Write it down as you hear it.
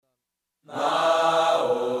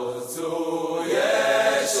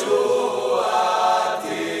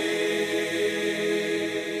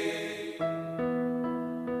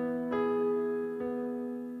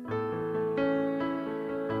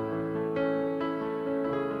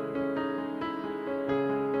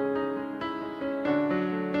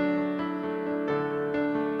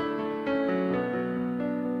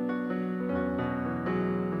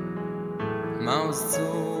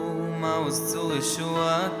מעוז צור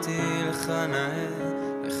ישועתי, לך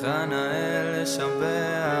נאה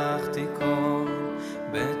לשבח תיכון,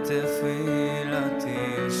 בתפילתי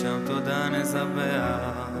שם תודה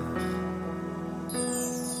נזבח.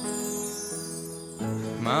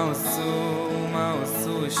 מעוז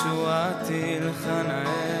צור ישועתי, לך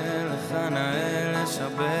נאה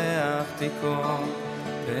לשבח תיכון,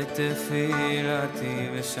 בתפילתי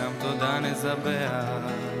ושם תודה נזבח.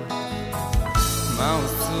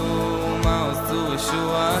 מעוז צור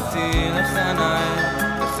ישועתי, לך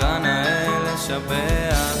נאה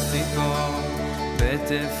לשבח תיכון,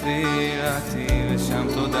 בתפילתי ושם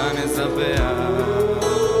תודה נזבח.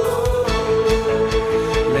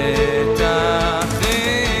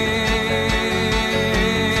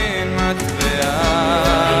 לתכין מטבע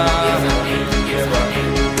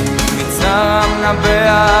מצרם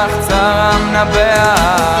נבח, צרם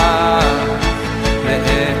נבח,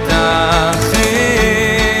 לתכין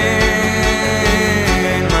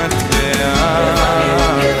מטבע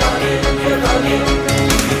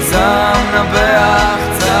צרם נבח,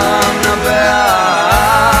 צרם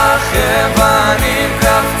נבח, יוונים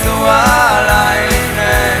קפצו עליי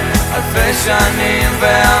לפני אלפי שנים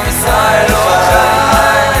ועם ישראל עוד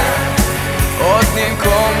חי, עוד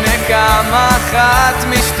ננקום נקמה אחת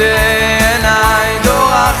משתי עיניי, דור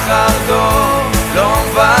אחר דור לא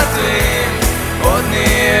מוותרים, עוד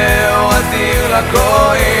נהיה אור אדיר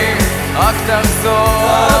לגויים, רק תחזור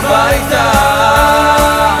הביתה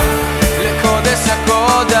לקודש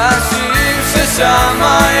הקודשים, ששם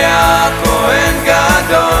היה כהן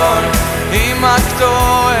גדול עם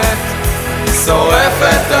הקטורת שורף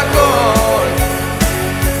את הכל,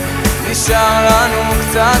 נשאר לנו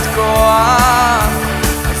קצת כוח,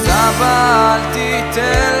 אז אבא אל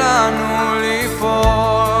תיתן לנו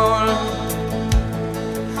ליפול,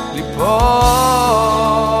 ליפול,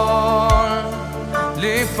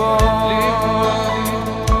 ליפול,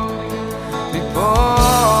 ליפול.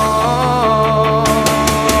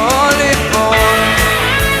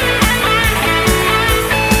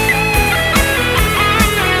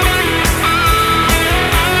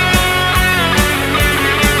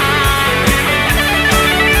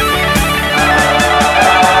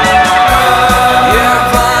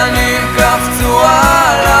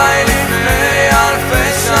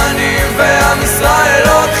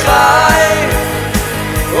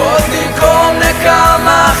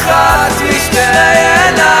 אחת משתי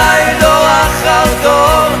עיניי, דור אחר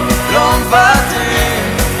דור לא מוותרים,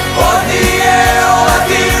 עוד נהיה אור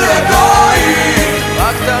אדיר לגויים,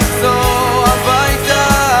 רק תחזור הביתה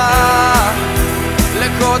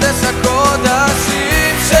לקודש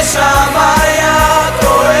הקודשים, ששם היה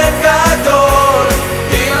כהן גדול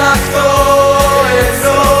עם הקטורת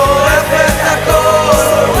שורף את הכל,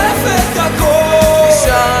 שורף את הכל,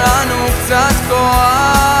 נשאר לנו קצת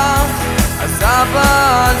כוח, אז אבא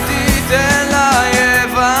אל תיתן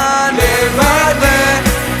ליוונים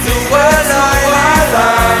וצור אליי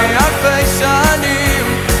אלפי שנים,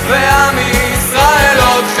 ועם ישראל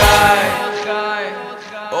עוד חי,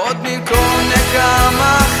 עוד ננקום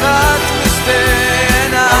נקמה אחת משתי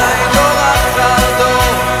עיניי, דור אחר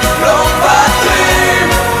דור לא מוותרים,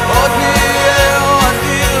 עוד נהיה אור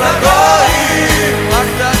אדיר לגויים, רק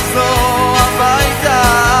תחזור הביתה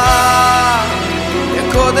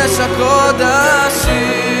לקודש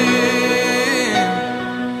הקודשים,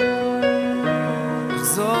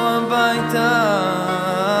 לחזור הביתה.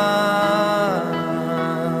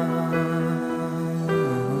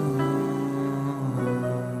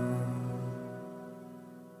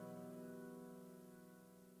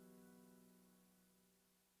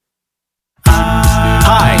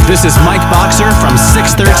 Hi, this is Mike Boxer from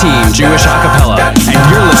 613 Jewish Acapella, and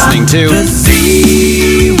you're listening to The Z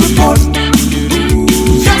Report.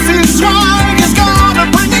 Yes, it's right. It's gonna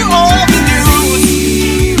bring you all the news. Z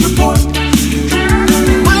Report.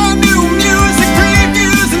 Brand new music,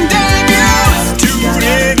 previews, and debuts. Tune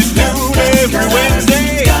in at noon every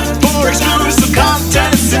Wednesday for exclusive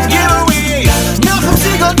contents and giveaways.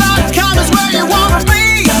 NachumSegal.com is where you wanna be.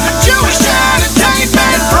 The Jewish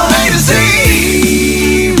entertainment from A to Z.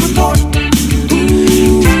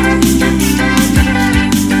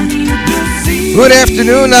 Good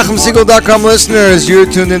afternoon, NachumSegal.com listeners. You're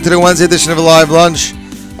tuned into the Wednesday edition of a Live Lunch.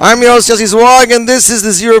 I'm your host, Yossi Zwag, and this is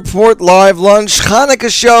the Z Report Live Lunch Hanukkah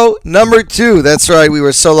show number 2. That's right, we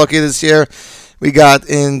were so lucky this year. We got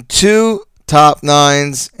in 2 top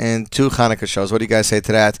 9s and 2 Hanukkah shows. What do you guys say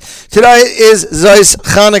to that? Today is Zeis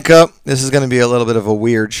Hanukkah. This is going to be a little bit of a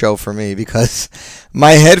weird show for me because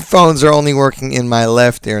my headphones are only working in my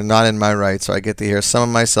left ear, not in my right, so I get to hear some of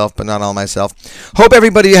myself, but not all myself. Hope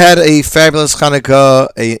everybody had a fabulous Hanukkah,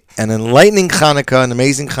 a an enlightening Hanukkah, an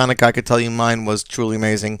amazing Hanukkah. I could tell you mine was truly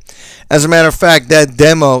amazing. As a matter of fact, that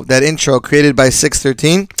demo, that intro created by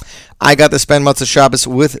 613, I got to spend Matzah Shabbos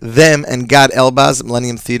with them and Gad Elbaz at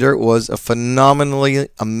Millennium Theater. It was a phenomenally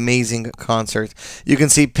amazing concert. You can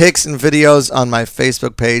see pics and videos on my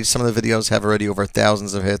Facebook page. Some of the videos have already over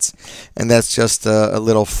thousands of hits, and that's just a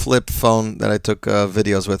little flip phone that I took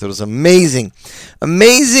videos with. It was amazing.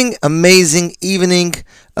 Amazing evening.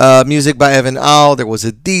 Music by Evan Al. There was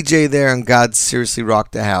a DJ there, and God seriously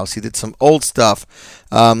rocked the house. He did some old stuff.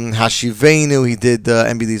 Hashivenu, he did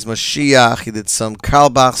MBD's Mashiach, he did some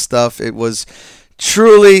Karlbach stuff. It was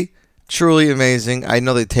truly amazing. I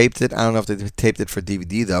know they taped it. I don't know if they taped it for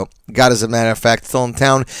DVD, though. God, as a matter of fact, still in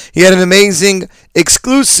town. He had an amazing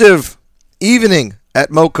exclusive evening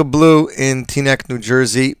at Mocha Blue in Teaneck, New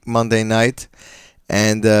Jersey, Monday night.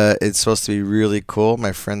 And it's supposed to be really cool.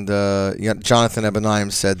 My friend Jonathan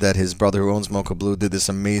Ebenaim said that his brother who owns Mocha Blue did this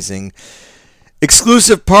amazing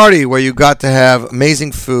exclusive party where you got to have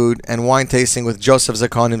amazing food and wine tasting with Joseph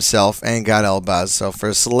Zakon himself and Gad Elbaz. So for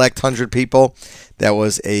a select 100 people, that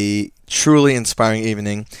was a truly inspiring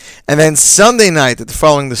evening. And then Sunday night, at the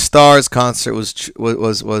Following the Stars concert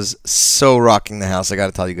was so rocking the house. I got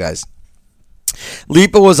to tell you guys.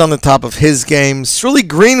 Lipa was on the top of his game. Sruli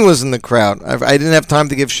Green was in the crowd. I didn't have time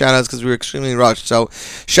to give shout-outs because we were extremely rushed. So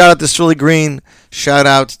shout out to Sruli Green. Shout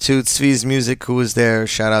out to Tzvi's Music, who was there.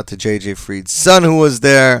 Shout out to JJ Fried's son, who was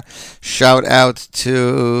there. Shout out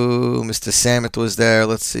to Mr. Samet was there.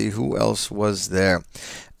 Let's see, who else was there?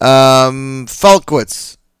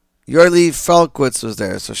 Falkowitz. Yerli Falkowitz was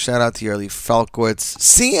there. So shout out to Yerli Falkowitz.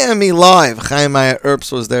 CME Live. Chaim Maya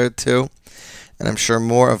Earps was there too. And I'm sure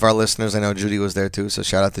more of our listeners, I know Judy was there too, so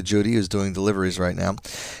shout out to Judy, who's doing deliveries right now.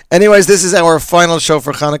 Anyways, this is our final show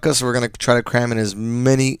for Hanukkah, so we're going to try to cram in as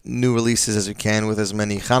many new releases as we can with as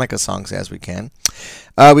many Hanukkah songs as we can.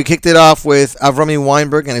 We kicked it off with Avrami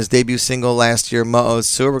Weinberg and his debut single last year, Ma'oz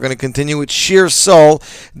Sur. We're going to continue with Shir Soul.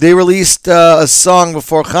 They released a song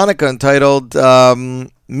before Hanukkah entitled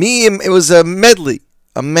It was a medley,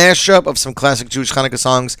 a mashup of some classic Jewish Hanukkah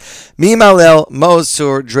songs. Mi Malel, Ma'oz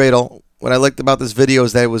Sur, Dreidel. What I liked about this video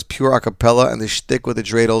is that it was pure a cappella, and the shtick with the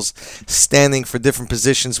dreidels standing for different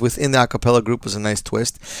positions within the a cappella group was a nice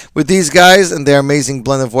twist. With these guys and their amazing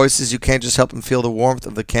blend of voices, you can't just help them feel the warmth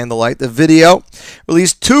of the candlelight. The video,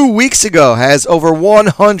 released 2 weeks ago, has over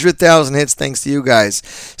 100,000 hits thanks to you guys.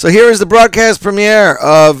 So here is the broadcast premiere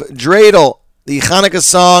of Dreidel, the Hanukkah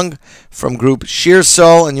song from group Shir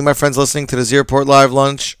Soul, and you, my friends, listening to the Zierport Live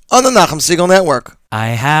Lunch on the Nachum Segal Network.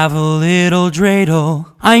 I have a little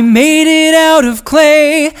dreidel, I made it out of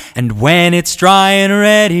clay, and when it's dry and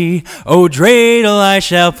ready, oh dreidel I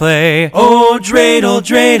shall play. Oh dreidel,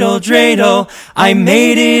 dreidel, dreidel, I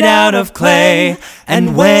made it out of clay,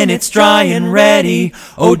 and when it's dry and ready,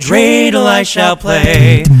 oh dreidel I shall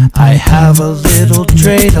play. I have a little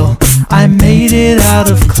dreidel, I made it out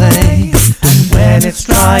of clay, and when it's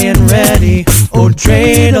dry and ready, oh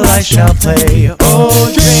dreidel I shall play. Oh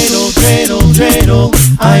dreidel, dreidel, dreidel,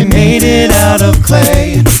 I made it out of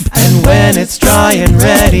clay, and when it's dry and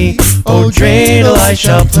ready, oh dreidel I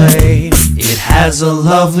shall play. It has a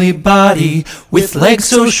lovely body with legs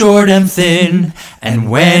so short and thin,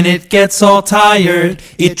 and when it gets all tired,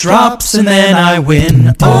 it drops and then I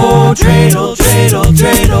win. Oh dreidel, dreidel,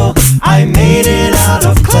 dreidel, I made it out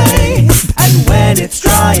of clay, and when it's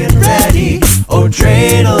dry and ready, oh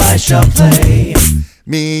dreidel I shall play.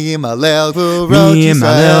 Mi Yimalel Vurot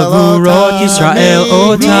Yisrael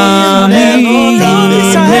Otami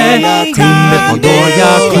Tim Bechador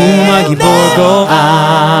Yakum Agibor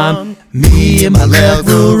Go'am. Mi Yimalel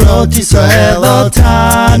Vurot Yisrael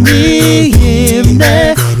Otami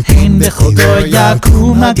Yivne Tim Bechador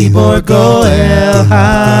Yakum Agibor Go'am.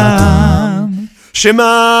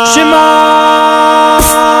 Shema Shema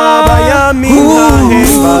Bayamim Hahem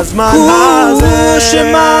Bazman Hazeh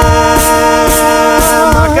Shema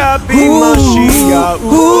Mashiach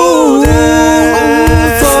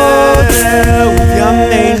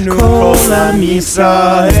Kol Am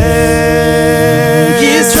Yisrael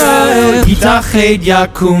Yitached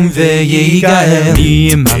Yakum Ve'yigael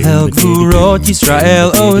Yimalel Gvurot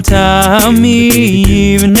Yisrael Otami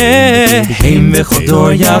Yivne Heim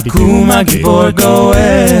V'chodor Yakum Agibor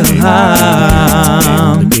Goel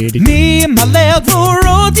Ham. Yimalel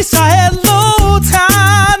Gvurot Yisrael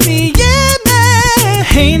Otami Yivne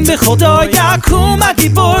Hein b'chodor yakum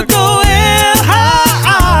agibor goel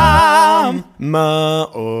ha'am.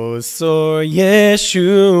 Ma'oz Osor Yeshuati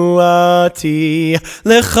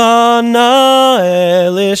Lechana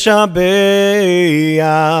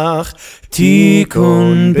Elishabeach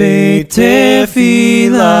Tikun Beit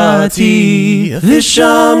Tefilati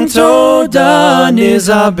V'sham Toda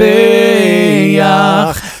Nizabeach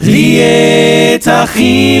Liet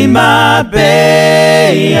Achim Abeach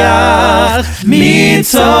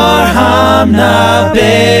Mitzor Hamna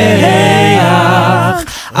Beach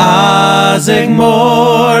Az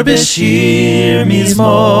Egmor B'shir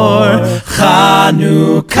Mizmor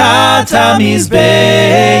Chanukat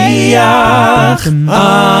HaMizbeach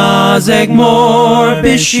Az Egmor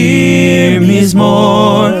B'shir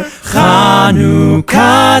Mizmor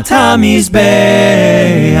Chanukat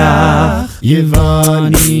HaMizbeach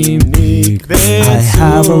Yevanim Nikbetzu I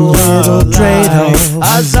have a little dreidel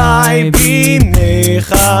Azai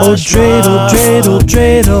Binecha Oh dreidel, dreidel,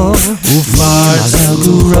 dreidel Ufar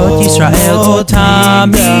Zagurot Yisrael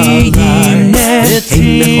Otamim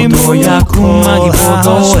Netim Bechol Yakum Agibor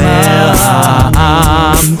Goel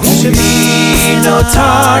Ha'am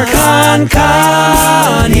Sheminotar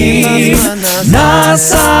Kankanim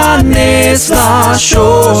Nasa Nesla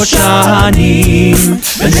Shoshanim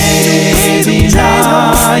B'nei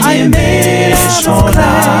Binayim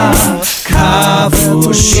Eshmona Kavu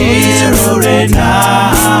Shiru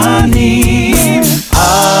Renanim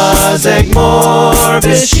Az Egmor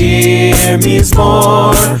B'shir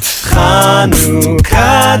Mizmor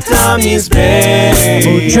Chanukat HaMizbeach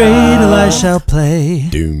Oh dreidel I shall play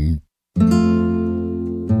Doom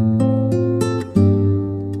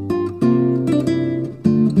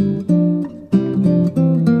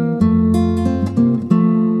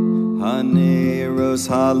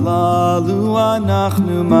Halalu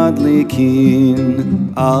anachnu madlikin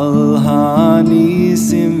Al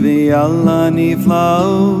hanisim ve'al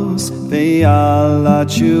haniflaos Ve'al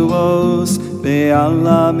hatshuos Ve'al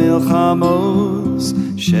hamilchamos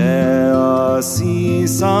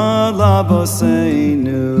She'asisa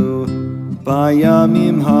lavoseinu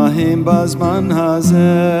Bayamim hahem bazman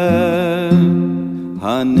hazeh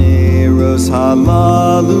Haneros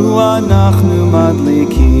halalu anachnu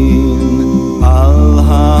madlikin Al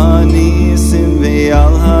hanisim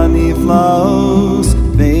ve'al haniflaos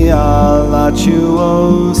ve'al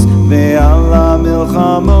hatshuos ve'al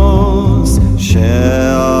hamilchamos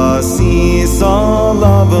she'asisa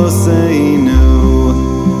lavoseinu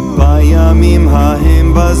bayamim hahem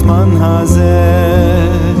bazman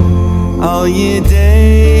hazeh al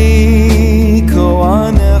yedei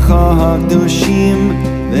kohanecha hakdoshim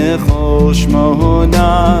V'chol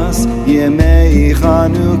shmonas Yemei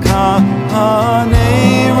Chanukah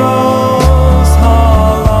Haneros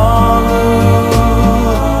halalu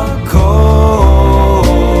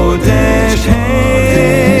Kodesh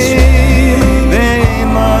Heim Ve'en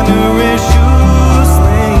lanu reshus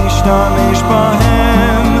Leishtamesh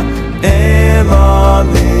bahem Ela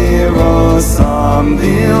lirosam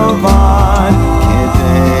bilvad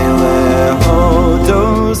Kedei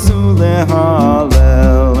lehodos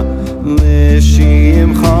ulehalel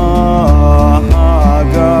L'shimcha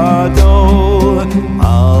hagadol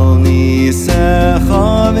Al nisecha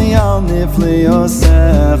ve'al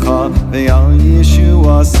nifleosecha Ve'al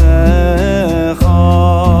yeshuasecha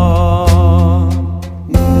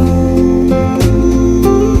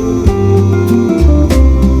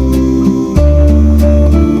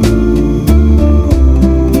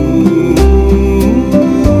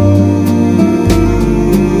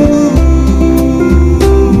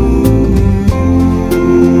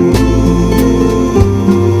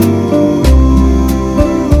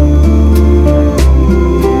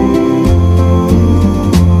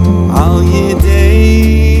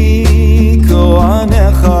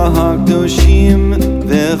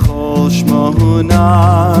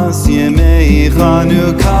Nas Yemei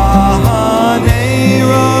Chanukah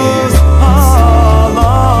Haneros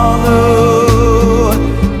halalu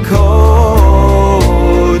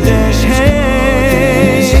Kodesh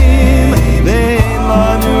Heim Ve'en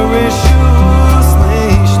lanu reshus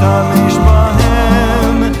Leishtamesh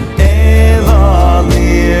bahem Ela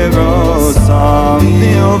lirosam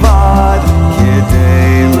bilvad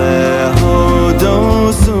Kedei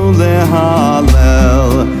lehodos ulehalel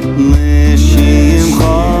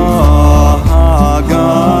L'shimcha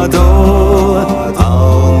hagadol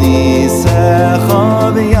Al nisecha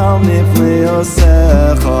ve'al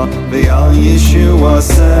nifleosecha Ve'al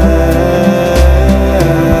yeshuasecha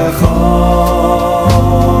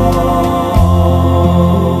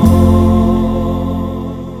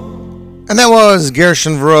And that was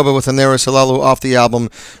Gershon Veroba with Haneros Halalu off the album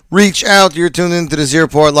Reach Out. You're tuned into the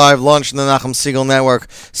Zierport Live Lunch on the Nachum Siegel Network.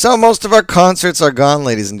 So most of our concerts are gone,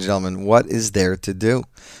 ladies and gentlemen. What is there to do?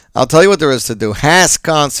 I'll tell you what there is to do. Haas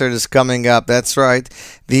concert is coming up. That's right.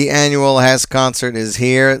 The annual Haas concert is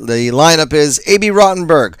here. The lineup is A.B.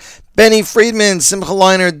 Rottenberg, Benny Friedman, Simcha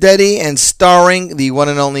Leiner, Dedi, and starring the one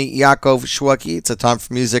and only Yaakov Shweki. It's a Time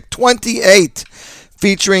for Music 28,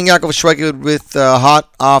 featuring Yaakov Shweki with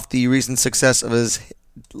hot off the recent success of his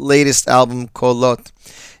latest album, Kolot.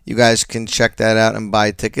 You guys can check that out and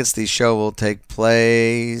buy tickets. The show will take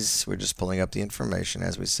place. We're just pulling up the information,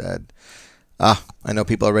 as we said. I know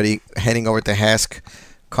people are already heading over to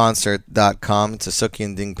HaskConcert.com. It's a Suki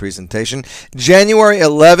and Ding presentation. January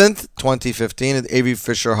 11th, 2015 at A.V.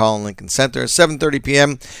 Fisher Hall in Lincoln Center, 7:30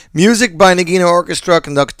 p.m. Music by Nagina Orchestra,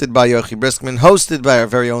 conducted by Yochi Briskman, hosted by our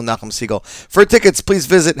very own Nachum Siegel. For tickets, please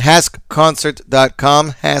visit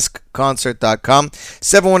HaskConcert.com, HaskConcert.com,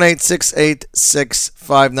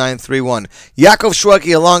 718-686-5931. Yaakov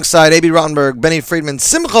Shweki alongside A.B. Rottenberg, Benny Friedman,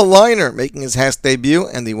 Simcha Leiner making his Hask debut,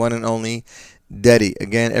 and the one and only Dedi.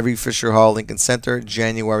 Again, every Fisher Hall, Lincoln Center,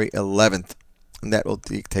 January 11th. And that will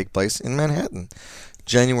take place in Manhattan.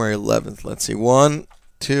 January 11th. Let's see. 1,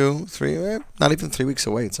 2, 3. Not even 3 weeks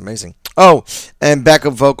away. It's amazing. Oh, and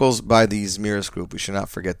backup vocals by the Zmiris Group. We should not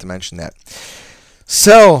forget to mention that.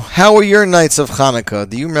 So, how were your nights of Hanukkah?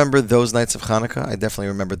 Do you remember those nights of Hanukkah? I definitely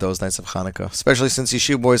remember those nights of Hanukkah, especially since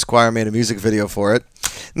Yeshiva Boys Choir made a music video for it.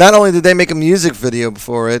 Not only did they make a music video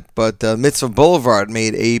for it, but Mitzvah Boulevard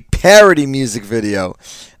made a parody music video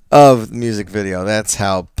of the music video. That's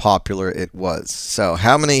how popular it was. So,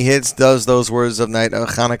 how many hits does those words of night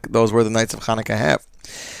of Hanukkah, those were the nights of Hanukkah have?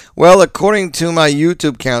 Well, according to my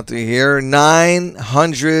YouTube counter here,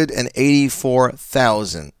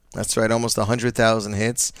 984,000. That's right, almost 100,000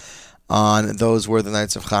 hits on Those Were the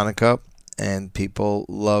Nights of Hanukkah. And people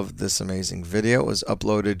loved this amazing video. It was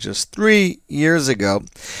uploaded just 3 years ago.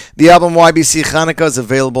 The album YBC Hanukkah is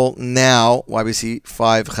available now. YBC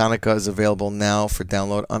 5 Hanukkah is available now for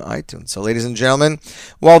download on iTunes. So, ladies and gentlemen,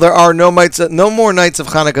 while there are no more nights of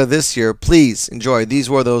Hanukkah this year, please enjoy. These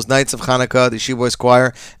were those nights of Hanukkah, the Yeshiva Boys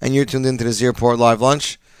Choir, and you're tuned into the Z Report Live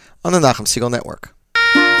Lunch on the Nachum Siegel Network.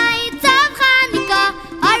 Nights of Hanukkah,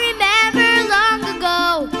 I remember long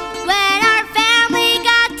ago when our family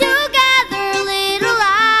got together, little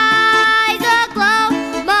eyes aglow,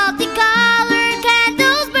 multicolored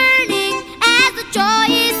candles burning as the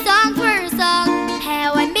joyous songs were sung.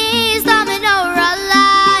 How I miss the menorah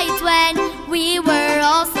lights when we were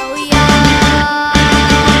all so young.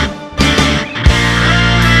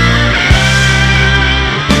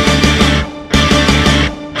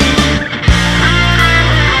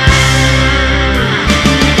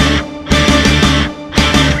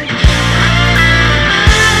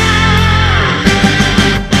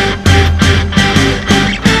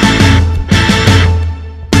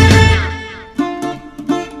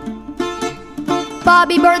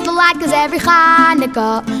 Bobby burned the light 'cause every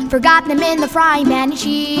Hanukkah forgot them in the frying pan each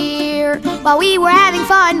year. While we were having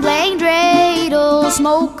fun playing dreidel,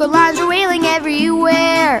 smoke alarms were wailing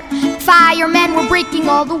everywhere. Firemen were breaking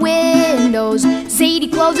all the windows. Sadie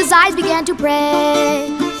closed his eyes, began to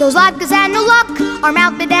pray. Those latkes had no luck, our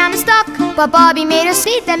mouth bit down and stuck, but Bobby made us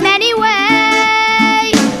eat them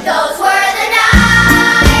anyway. Those were the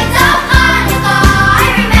nights of Hanukkah, I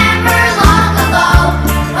remember long ago.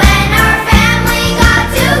 When our family got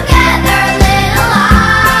together, little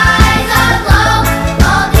eyes aglow,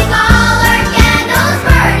 multicolored candles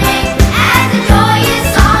burning as the joyous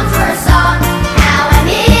songs were sung. How I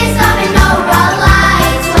miss the menorah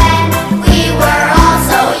lights when we were all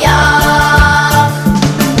so young.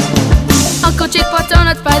 Uncle Jake bought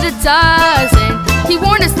donuts by the dozen. He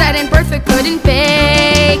warned us that in Bertha couldn't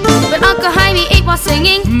bake, but Uncle Jaime ate while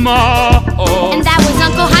singing Ma. And that was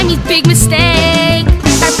Uncle Jaime's big mistake.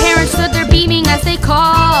 Our parents stood there beaming as they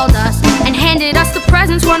called us and handed us the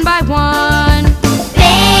presents one by one.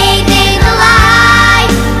 Fading the light,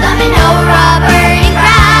 the menorah burning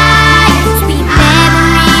bright, sweet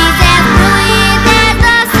memories as brilliant as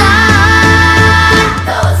the sun.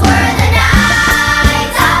 Those were the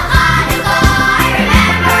nights of Hanukkah, I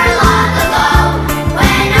remember long ago.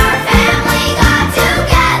 When our family got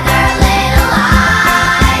together, little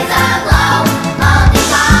eyes aglow,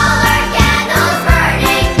 multicolored candles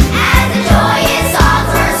burning as the joyous songs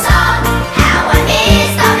were sung. How I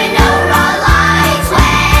miss the menorah lights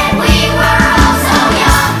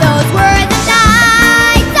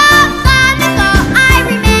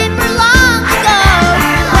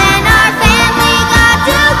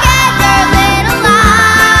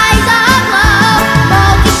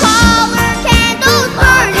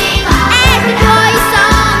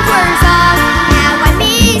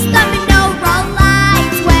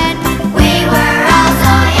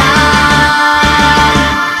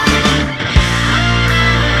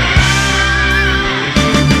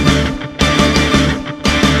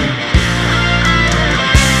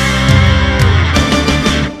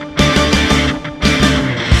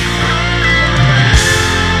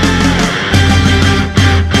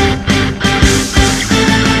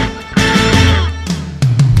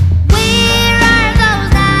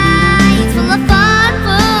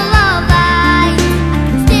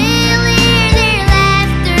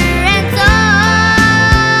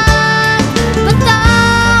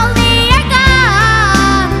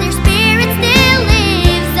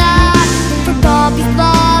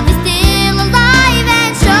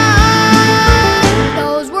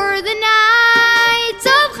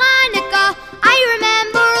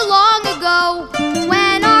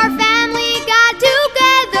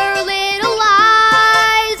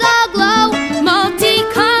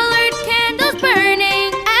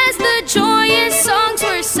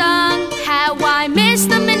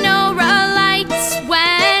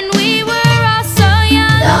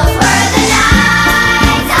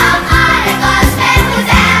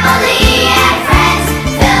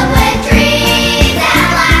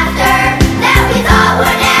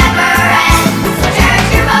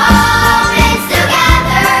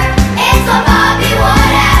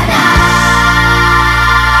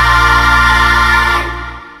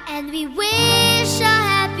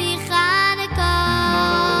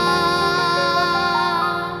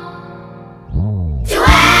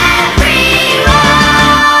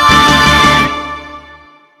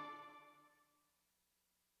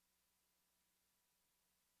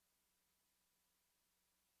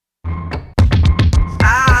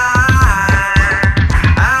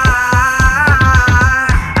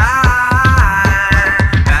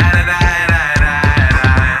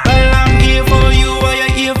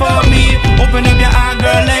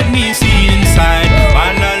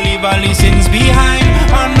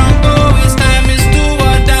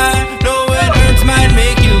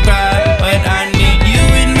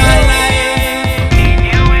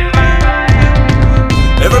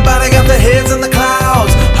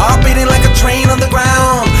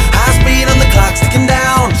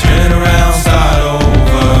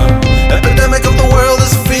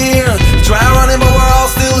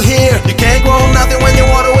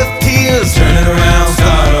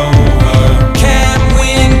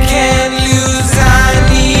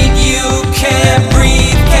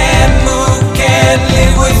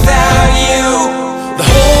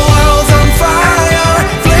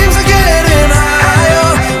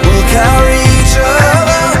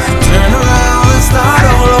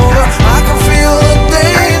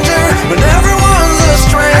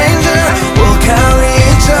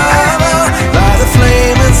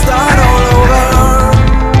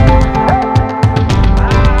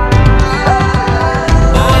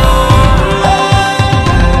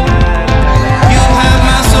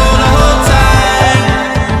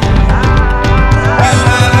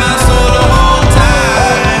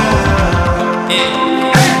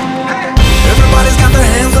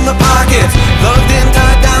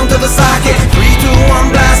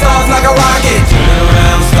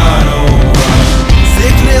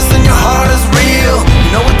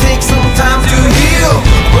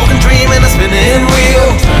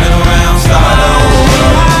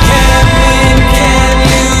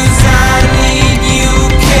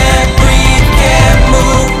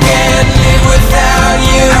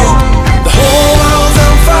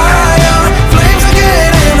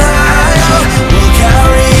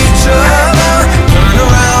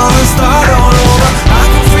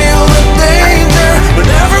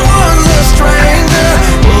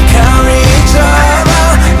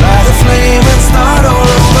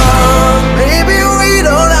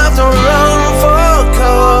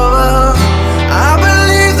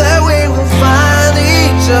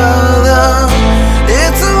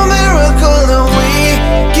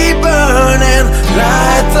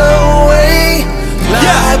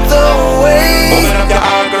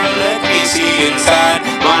inside.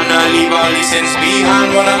 Wanna leave all these sins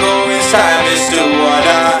behind. Wanna go inside, it's do what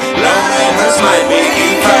I love. It hurts might make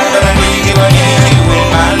you cry, but I need you in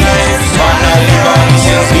my life. Wanna leave all these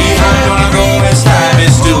sins behind. Wanna go inside,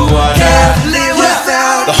 it's do what I live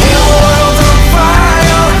without. The whole world's on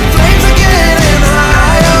fire, flames are getting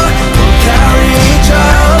higher. We'll carry each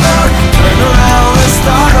other, turn around and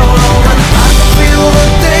start all over. I can feel the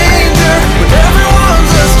danger, but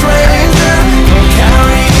everyone's a stranger. We'll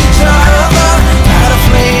carry each other, light a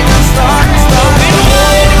flame and start. The whole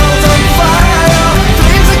world's on fire,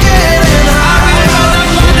 flames are getting higher.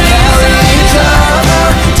 We'll carry each other,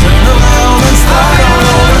 turn around and start all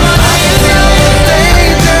over. I can feel the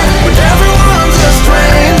danger, but everyone's a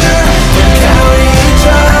stranger. We'll carry each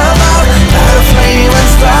other, light a flame and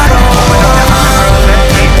start all over.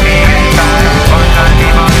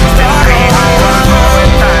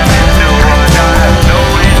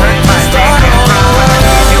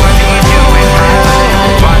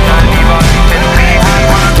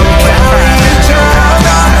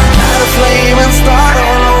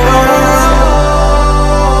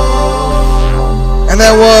 And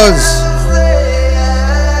that was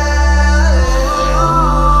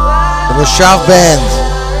the Moshav Band,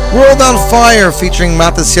 World on Fire, featuring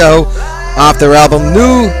Matasyahu off their album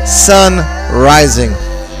New Sun Rising.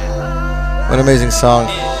 What an amazing song.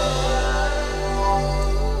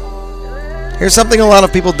 Here's something a lot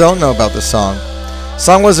of people don't know about the song. The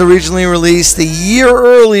song was originally released a year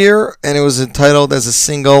earlier, and it was entitled as a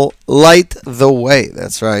single, Light the Way.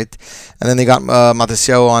 That's right. And then they got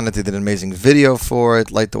Matasyahu on it. They did an amazing video for it.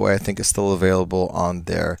 Light the Way, I think, is still available on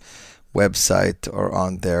their website or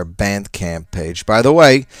on their Bandcamp page. By the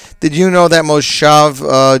way, did you know that Moshav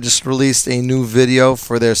just released a new video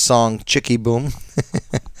for their song Chicky Boom?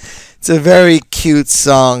 It's a very cute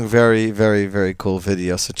song, very, very, very cool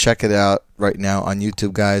video. So check it out right now on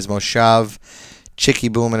YouTube, guys. Moshav, Chicky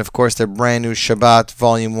Boom, and of course their brand new Shabbat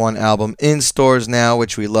Volume 1 album in stores now,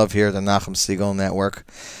 which we love here at the Nachum Segal Network.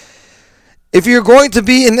 If you're going to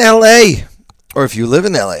be in LA, or if you live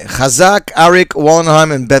in LA, Chazak, Arik,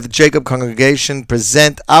 Wallenheim, and Beth Jacob Congregation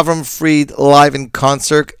present Avram Fried live in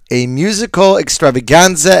concert, a musical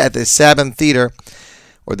extravaganza at the Sabin Theater,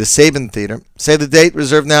 or the Sabin Theater. Say the date,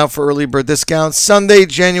 reserved now for early bird discounts. Sunday,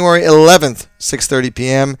 January 11th, 6:30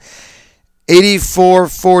 p.m.,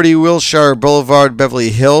 8440 Wilshire Boulevard, Beverly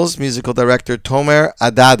Hills. Musical director Tomer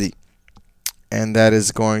Adadi. And that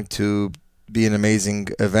is going to be an amazing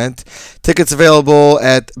event. Tickets available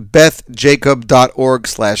at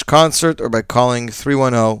bethjacob.org/concert or by calling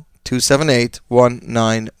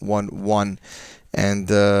 310-278-1911.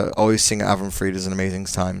 And always sing Avram Fried is an amazing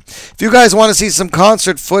time. If you guys want to see some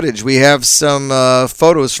concert footage, we have some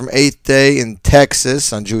photos from 8th Day in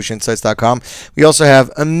Texas on JewishInsights.com. We also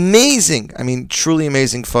have amazing, I mean truly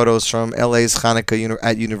amazing photos from LA's Hanukkah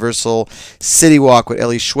at Universal City Walk with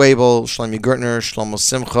Eli Schwebel, Shlomi Gertner, Shlomo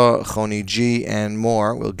Simcha, Choni G, and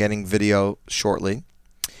more. We're getting video shortly.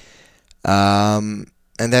 And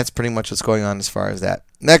that's pretty much what's going on as far as that.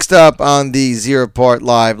 Next up on the Z Report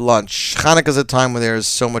Live Lunch. Hanukkah is a time when there is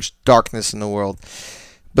so much darkness in the world.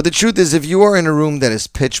 But the truth is, if you are in a room that is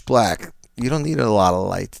pitch black, you don't need a lot of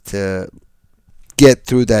light to get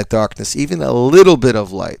through that darkness. Even a little bit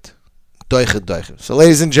of light. So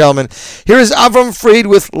ladies and gentlemen, here is Avram Fried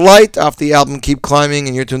with Light off the album Keep Climbing,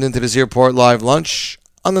 and you're tuned into the Z Report Live Lunch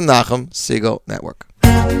on the Nachum Segal Network.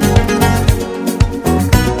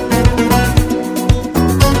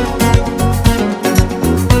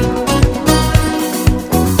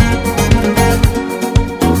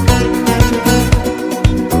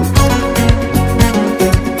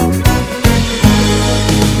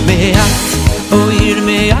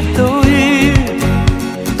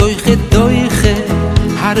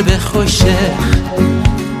 בחושך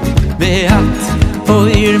מעט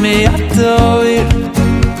אויר מעט אויר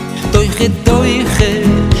דויכת דויכת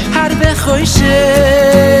הרבה חושך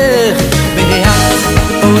מעט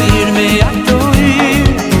אויר מעט אויר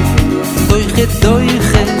דויכת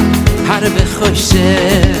דויכת הרבה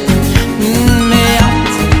חושך מעט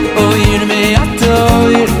אויר מעט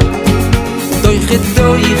אויר דויכת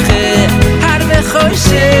דויכת הרבה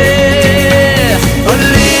חושך A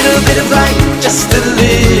little bit of light, just a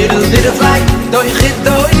little bit of light. Doiche,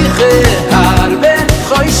 harbe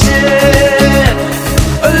choshech.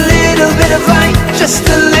 A little bit of light, just a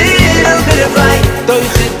little bit of light.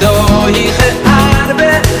 Doiche,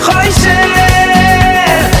 harbe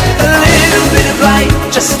choshech. A little bit of light,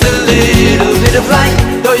 just a little bit of light.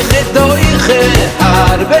 Doiche,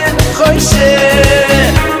 harbe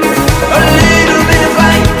choshech. A little bit of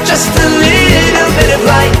light, just a little bit of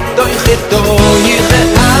light. Doiche,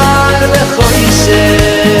 harbe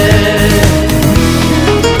choshech.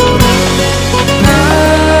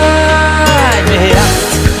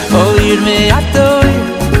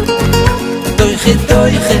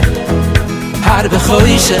 doiche harbe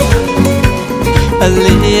khoische a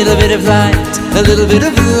little bit of light a little bit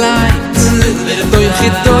of light a little bit of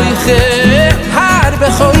doiche harbe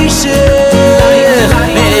khoische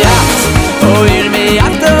me at oir me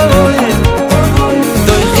at doiche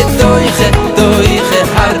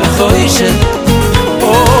harbe khoische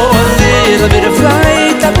oh a little bit of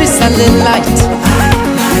light a little light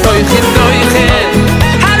doiche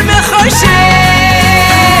harbe khoische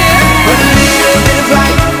a little bit of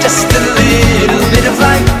light just a little bit of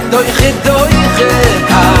light doiche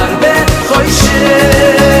harbe khoishe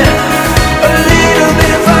a little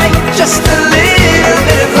bit of light just a little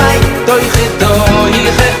bit of light doiche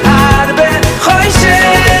harbe khoishe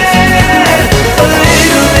a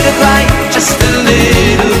little bit of light just a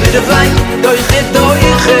little bit of light doiche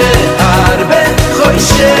harbe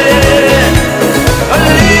khoishe a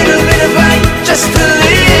little bit of light just a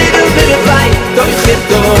little bit of light doiche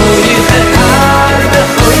harbe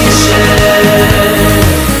khoishe.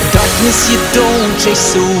 Darkness you don't chase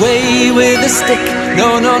away with a stick. No,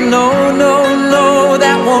 no, no, no, no,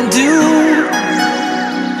 that won't do.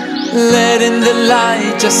 Let in the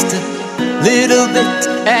light just a little bit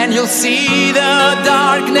and you'll see the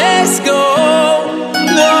darkness go.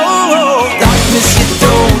 No, darkness you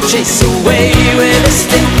don't chase away with a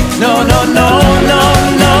stick. No, no, no, no,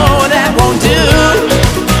 no, that won't do.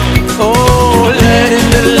 Oh, let in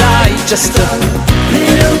the light just a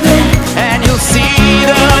little bit and you'll see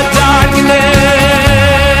the darkness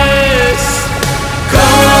go. A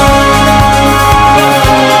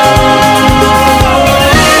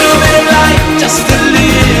little bit of light, just a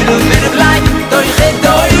little bit of light. Doiche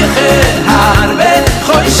harbe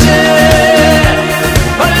khoishe.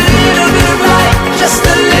 A little bit of light, just a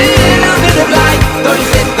little bit of light.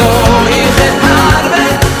 Doiche harbe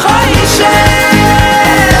khoishe.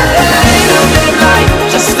 A little bit of light,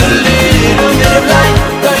 just a little bit of light.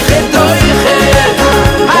 Doiche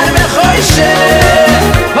harbe khoishe.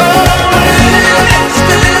 Oh, just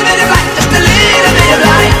a little bit of light, just a little bit of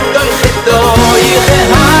light. Doiche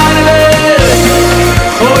harbe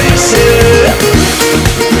khoishe.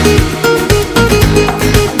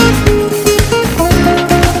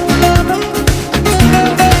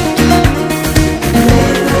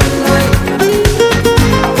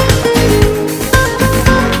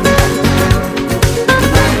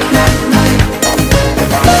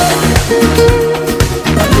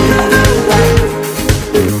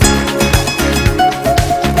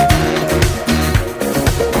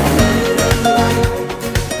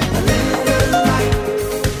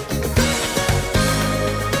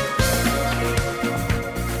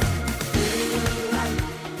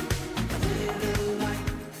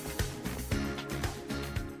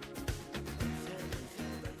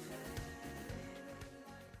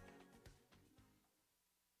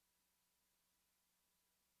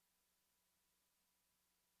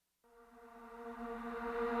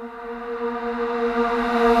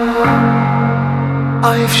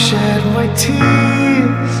 I've shed my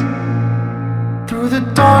tears through the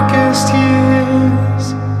darkest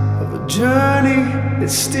years of a journey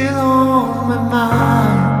that's still on my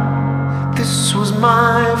mind. This was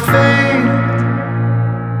my fate,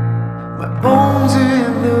 my bones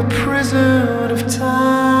in the prison of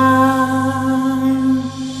time.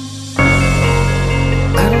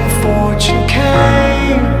 And fortune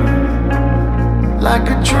came like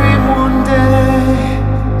a dream one day.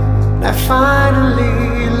 I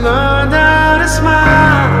finally learned how to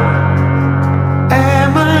smile.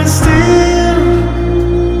 Am I still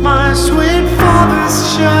my sweet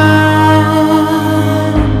father's child?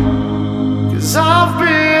 'Cause I've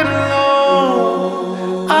been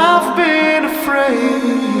alone, I've been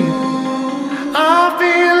afraid, I've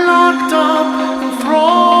been locked up and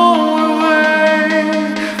thrown away,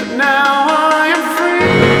 but now I am free.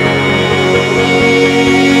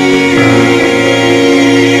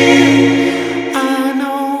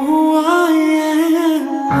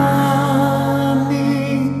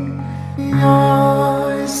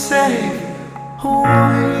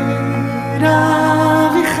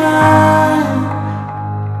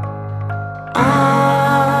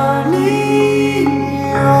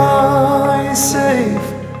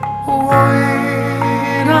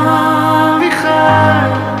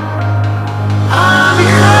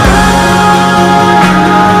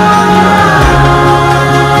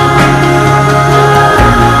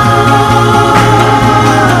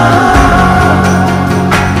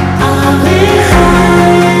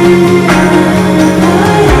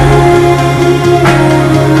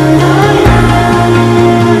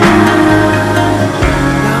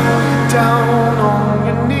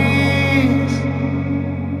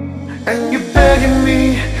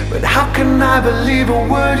 But how can I believe a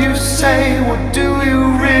word you say? What do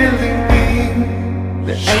you really mean?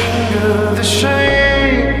 The anger, the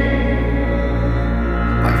shame,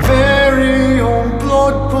 my very own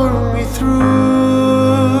blood put me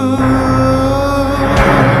through.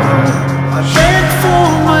 I begged for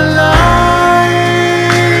my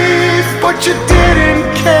life, but you didn't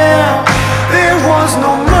care. There was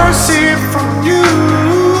no mercy from you.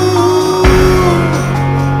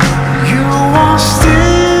 You are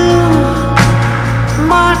still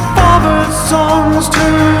my father's songs too.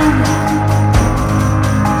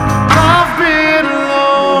 I've been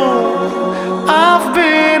alone, I've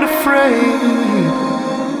been afraid,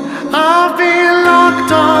 I've been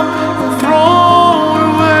locked up and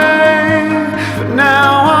thrown away, but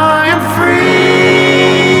now I am free.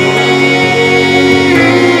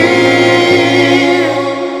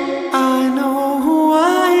 I know who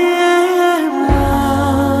I am,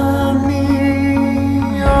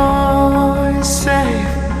 I'm safe.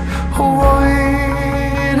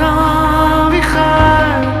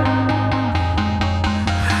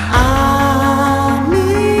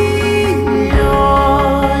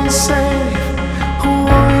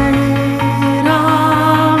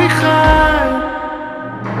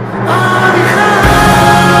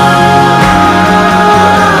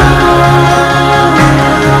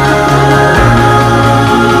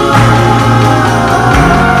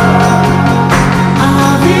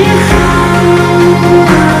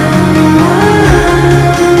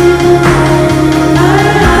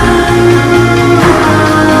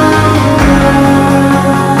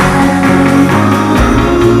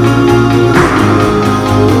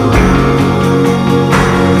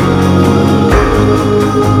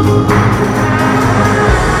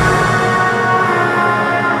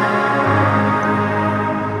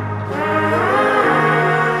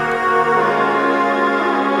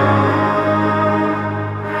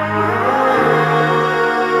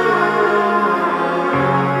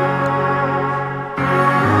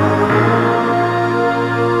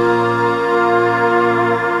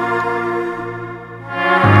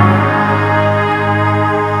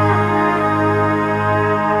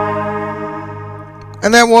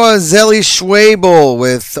 And that was Eli Schwebel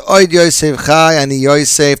with Oid Yosef Chai and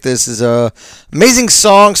Yosef. This is a amazing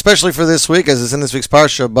song, especially for this week, as it's in this week's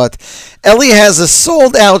Parsha. But Eli has a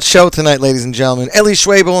sold-out show tonight, ladies and gentlemen. Eli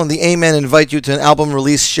Schwebel and the Amen invite you to an album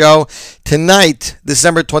release show tonight,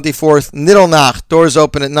 December 24th, Niddelnacht. Doors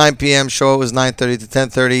open at 9 p.m. Show is 9:30 to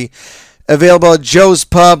 10:30. Available at Joe's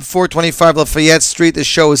Pub, 425 Lafayette Street. The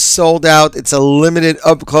show is sold out. It's a limited,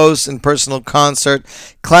 up-close and personal concert.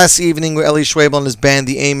 Classy evening with Eli Schwebel and his band,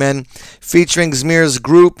 The Amen, featuring Zmir's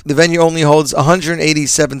group. The venue only holds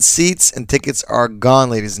 187 seats, and tickets are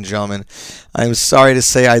gone, ladies and gentlemen. I'm sorry to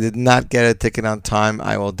say I did not get a ticket on time.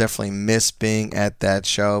 I will definitely miss being at that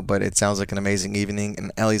show, but it sounds like an amazing evening,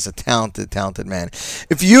 and Eli's a talented, talented man.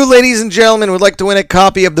 If you, ladies and gentlemen, would like to win a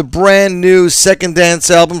copy of the brand new Second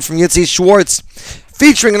Dance album from Yitzi Schwartz,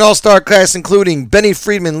 featuring an all-star cast including Benny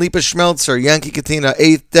Friedman, Lipa Schmelzer, Yankee Katina,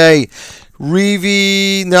 Eighth Day,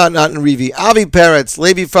 Avi Peretz,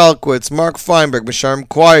 Levi Falkowitz, Mark Feinberg, Misharim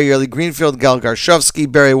Choir, Yerli Greenfield, Gal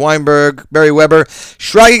Garshovsky, Barry Weinberg, Barry Weber,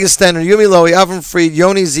 Shragi Gestender, Yumi Lowy, Avram Fried,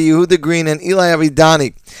 Yoni Z, Yehuda Green, and Eli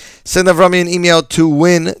Avidani. Send Avrami an email to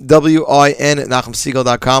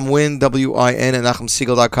win@nachumsegal.com.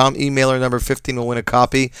 win@nachumsegal.com. Emailer number 15 will win a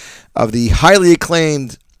copy of the highly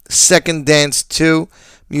acclaimed Second Dance 2.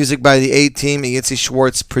 Music by the A-Team, a Yitzi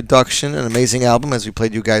Schwartz production, an amazing album, as we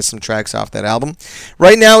played you guys some tracks off that album.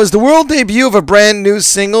 Right now is the world debut of a brand new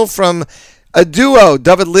single from a duo,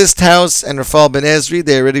 David Listhouse and Rafal Ben Ezri.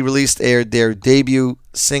 They already released their debut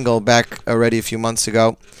single back already a few months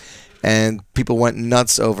ago, and people went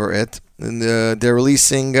nuts over it. And they're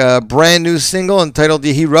releasing a brand new single entitled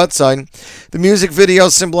Yehi Ratzon. The music video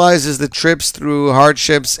symbolizes the trips through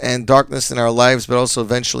hardships and darkness in our lives, but also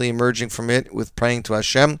eventually emerging from it with praying to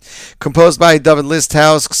Hashem. Composed by David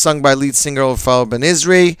Listhouse, sung by lead singer Rafal Ben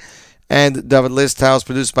Ezri, and David Listhouse,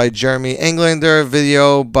 produced by Jeremy Englander,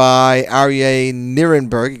 video by Aryeh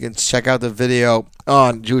Nirenberg. You can check out the video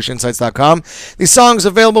on JewishInsights.com. The song's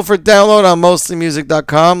available for download on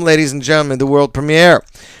mostlymusic.com. Ladies and gentlemen, the world premiere.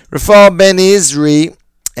 Rafal Ben Ezri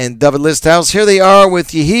and David Listhouse. Here they are with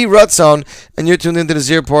Yehi Ratzon, and you're tuned into the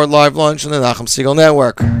Z Report Live Lunch on the Nachum Segal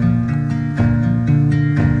Network.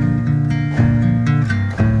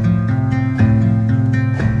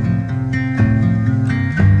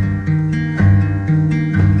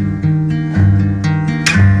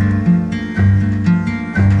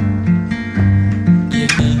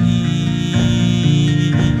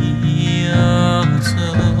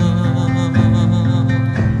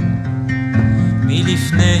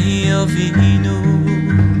 מלפני אבינו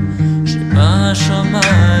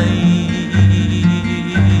שבשמיים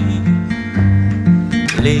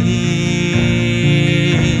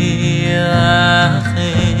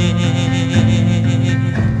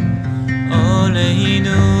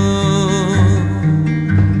עלינו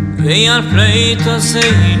ועל פני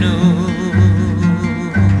תעשינו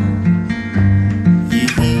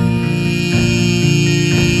יהי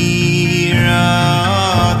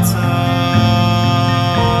רצון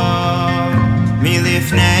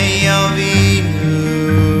מלפני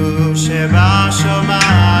אבינו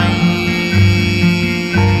שבשמיים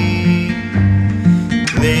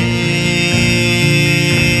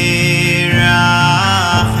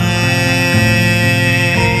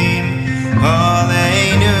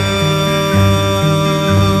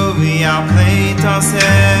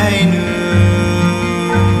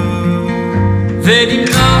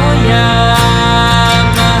ולמנוע ים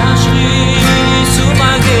השחיס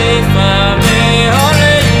ומגפה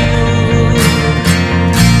מעולנו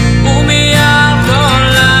ומיד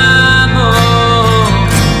עולמו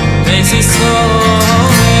וסיסרואל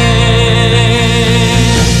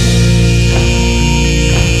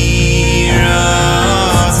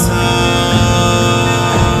רצון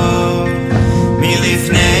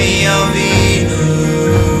מלפני אבינו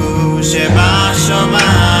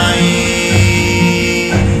שבשמיים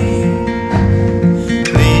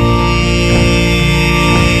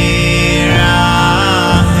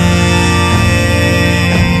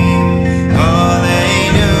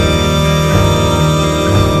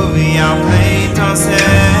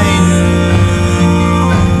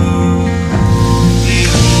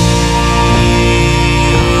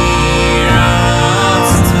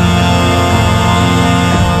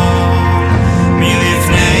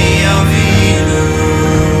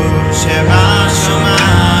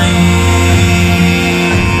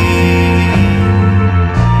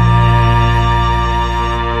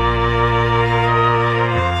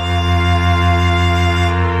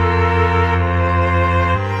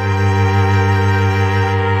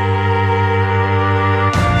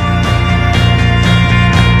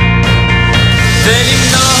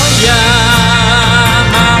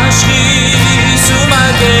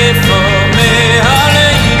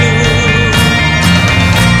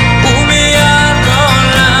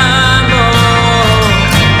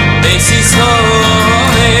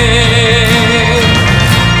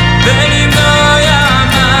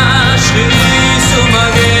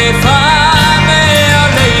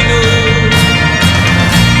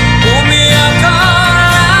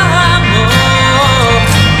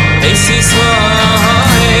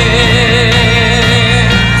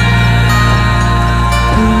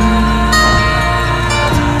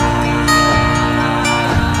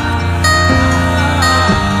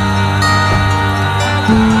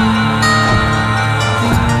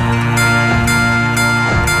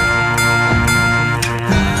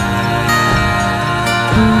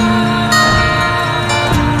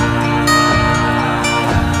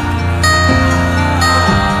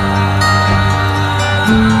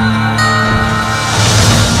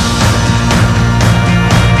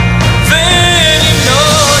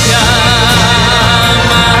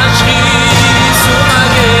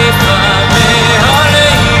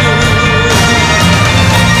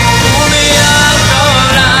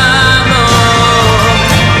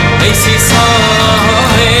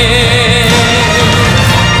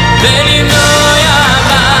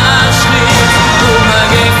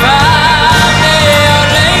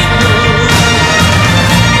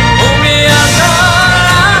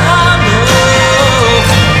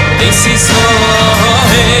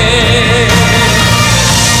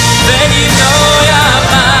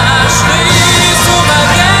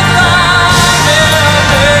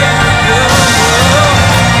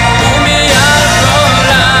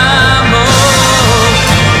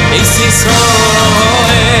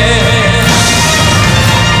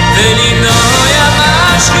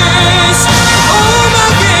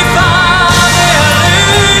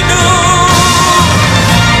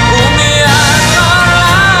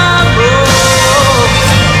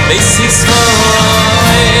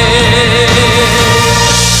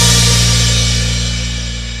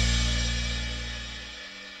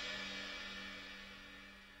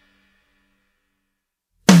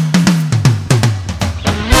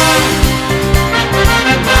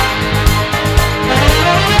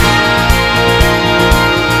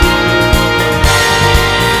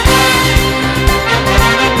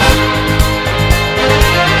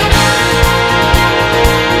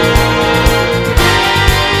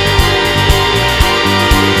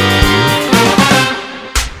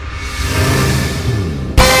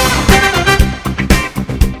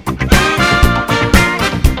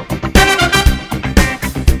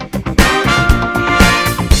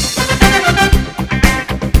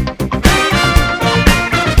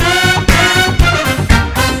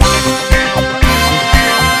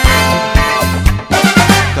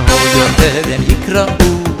yoterem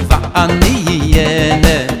yikra'u va'ani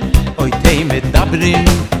yene oy tei medabrim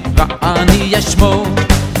va'ani yashmo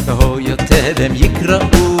ho yoterem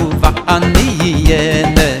yikra'u va'ani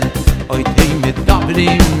yene oy tei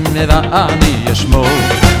medabrim va'ani yashmo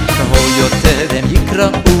ho yoterem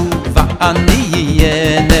yikra'u va'ani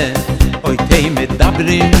yene oy tei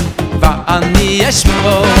medabrim va'ani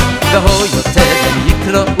yashmo ho yoterem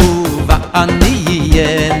yikra'u va'ani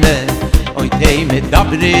yene oy tei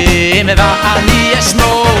medabrim va'ani yashmo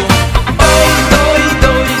oy doy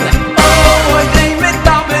doy oy tei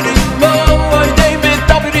medabrim oy tei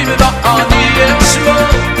medabrim va'ani yashmo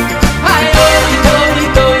ay oy doy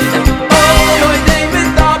doy oy tei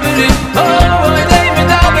medabrim oy tei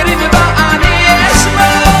medabrim va'ani yashmo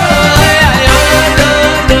ay oy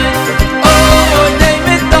doy doy oy tei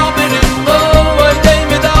medabrim oy tei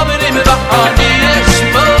medabrim va'ani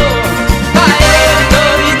yashmo ay oy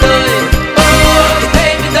doy doy oy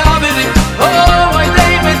tei medabrim oy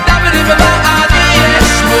tei medabrim va'ani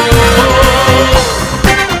yashmo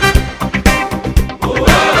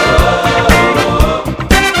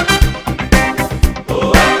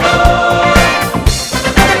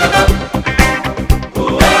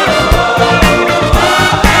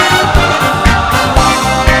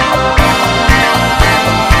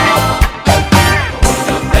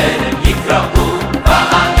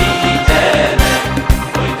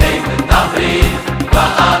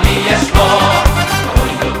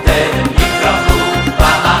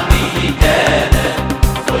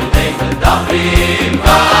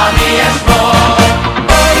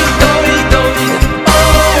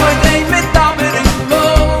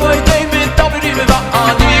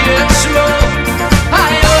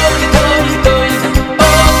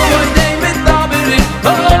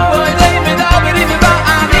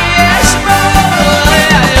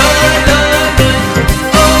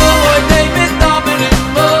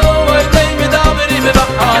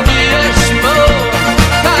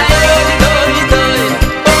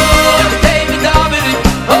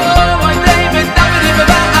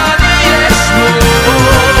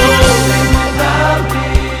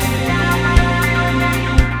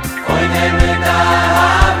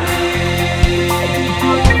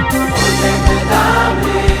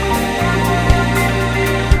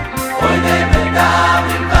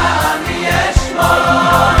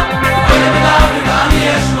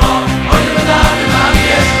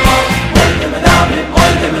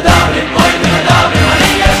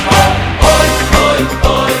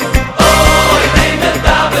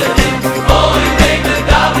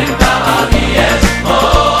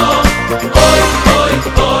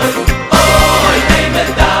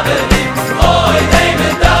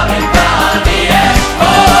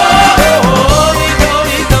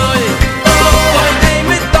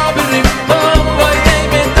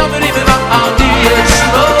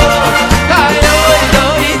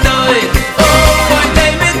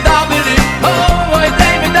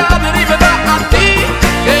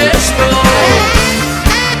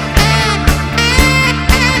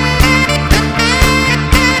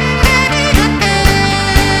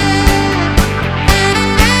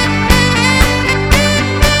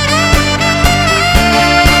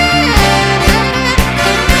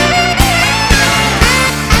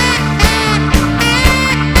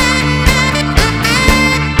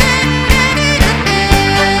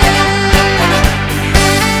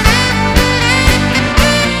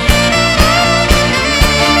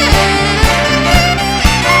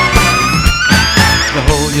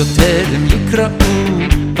yoterem yikra'u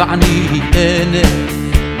va'ani ene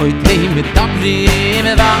oy tei medabrim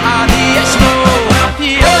va'ani yashmo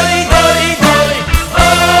oy doy doy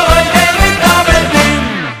oy tei medabrim.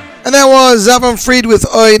 And that was Avram Fried with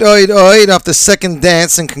Oid Oid Oid off the second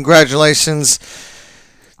dance, and congratulations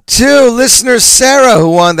to listener Sarah who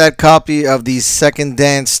won that copy of the second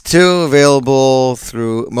dance 2, available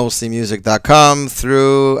through mostlymusic.com,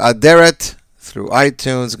 through Aderet, through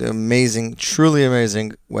iTunes. Amazing, truly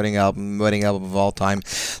amazing wedding album of all time.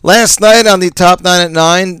 Last night on the Top 9 at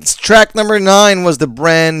 9, track number 9 was the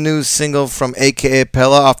brand new single from AKA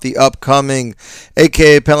Pella off the upcoming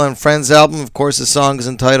AKA Pella and Friends album. Of course, the song is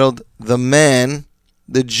entitled The Man,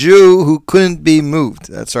 the Jew Who Couldn't Be Moved.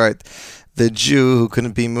 That's right, The Jew Who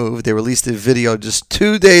Couldn't Be Moved. They released a video just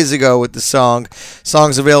 2 days ago with the song.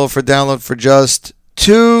 Song's available for download for just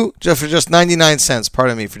 99 cents,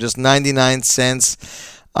 for just 99 cents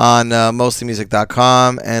on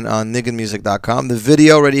mostlymusic.com and on niggunmusic.com. The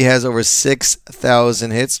video already has over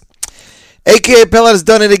 6,000 hits. AKA Pella has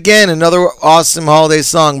done it again, another awesome holiday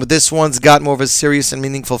song, but this one's got more of a serious and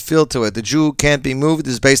meaningful feel to it. The Jew Who Can't Be Moved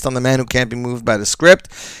is based on the man who can't be moved by the script.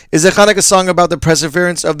 Is a Hanukkah song about the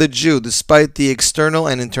perseverance of the Jew, despite the external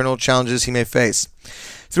and internal challenges he may face.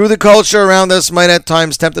 Through the culture around us might at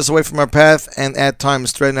times tempt us away from our path and at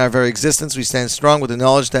times threaten our very existence, we stand strong with the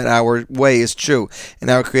knowledge that our way is true and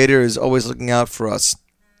our Creator is always looking out for us.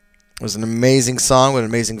 It was an amazing song with an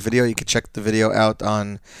amazing video. You can check the video out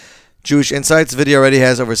on Jewish Insights. The video already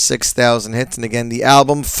has over 6,000 hits. And again, the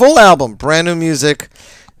album, full album, brand new music,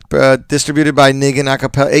 distributed by Niggin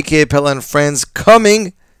Acapella, aka Pella and Friends,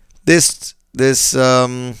 coming this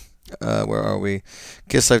where are we?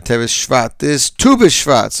 Kislev Tevis Shvat. This Tu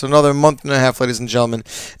B'Shvat. So another month and a half, ladies and gentlemen.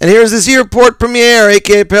 And here's the Zierport premiere,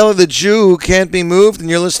 aka Pella, the Jew Who Can't Be Moved. And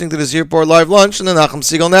you're listening to the Zierport Live Lunch on the Nachum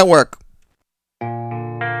Segal Network.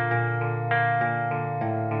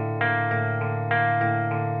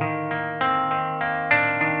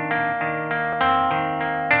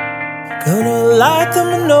 Gonna light the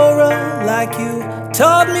menorah like you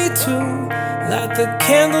taught me to. Light the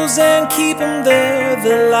candles and keep them there,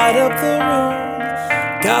 they light up the room.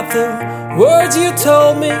 Got the words you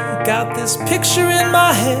told me, got this picture in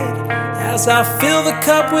my head. As I fill the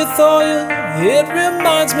cup with oil, it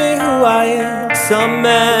reminds me who I am. Some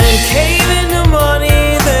man cave into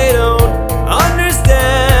money they don't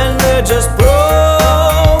understand. They're just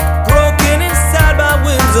broken inside by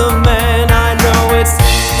whims of man. I know it's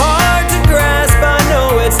hard to grasp, I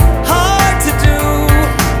know it's hard to do,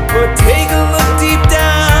 but take a look deep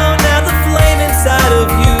down at the flame inside of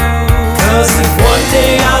you. Cause if one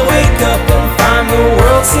day I wake up and find the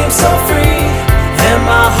world seems so free, and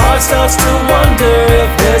my heart starts to wonder if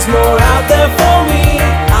there's more out there for me,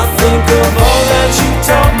 I'll think of all that you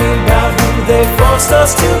taught me about who they forced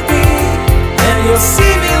us to be. And you'll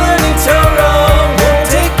see me learning Torah, won't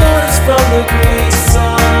take orders from the Greeks.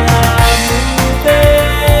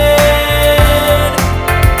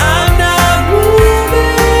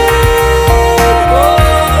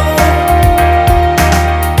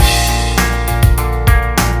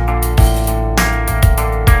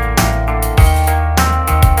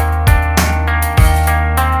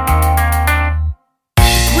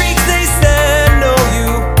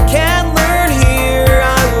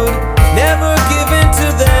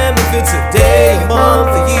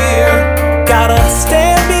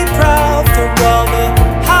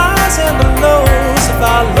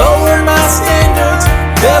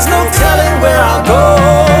 There's no telling where I'll go.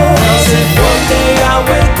 Cause if one day I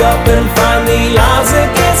wake up and find the odds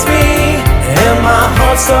against me, and my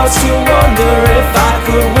heart starts to wonder if I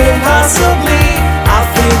could win possibly, I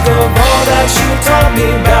think of all that you taught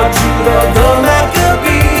me about Judah the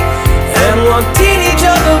Maccabee, and one teeny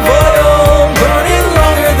jug of oil burning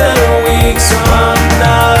longer than a week. So I'm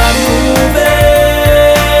not moving.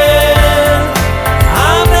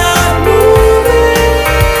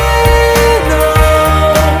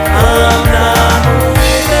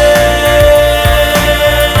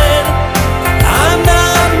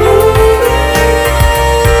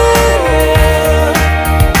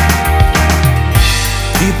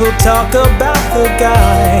 People talk about the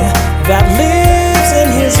guy that lives in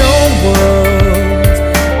his own world.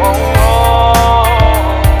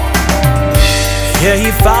 Yeah, he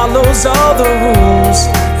follows all the rules,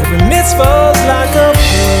 every mitzvah's like a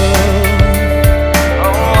pearl.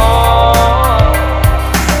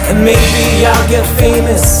 And maybe I'll get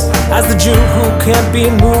famous as the Jew who can't be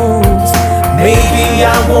moved. Maybe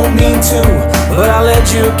I won't mean to, but I'll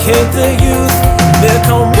educate the youth. They'll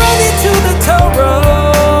come running to the Torah,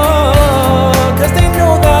 cause they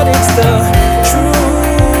know that it's the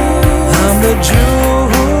truth. I'm the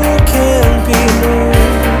Jew who can't be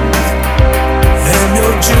moved, and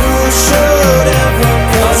no Jew should ever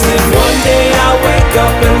move. Cause if one day I wake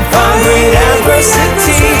up and find great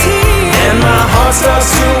adversity, and my heart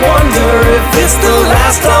starts to wonder if it's the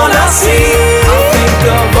last dawn I see, I'll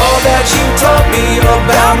think of all that you taught me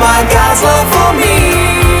about my God's love for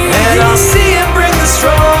me. And I'll see him bring the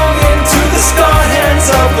strong into the scarred hands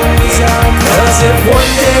of the weak. Cause if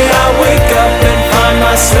one day I wake up and find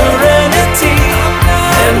my serenity,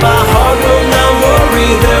 and my heart will not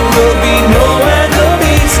worry, there will be no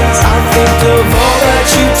enemies. I'll think of all that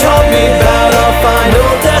you taught me about our final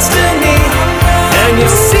destiny, and you'll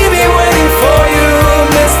see me waiting for you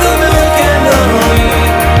amidst the milk and the honey.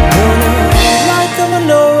 Gonna light the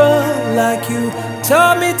menorah like you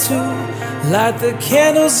taught me to. Light the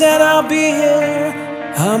candles and I'll be here.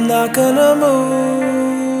 I'm not gonna move.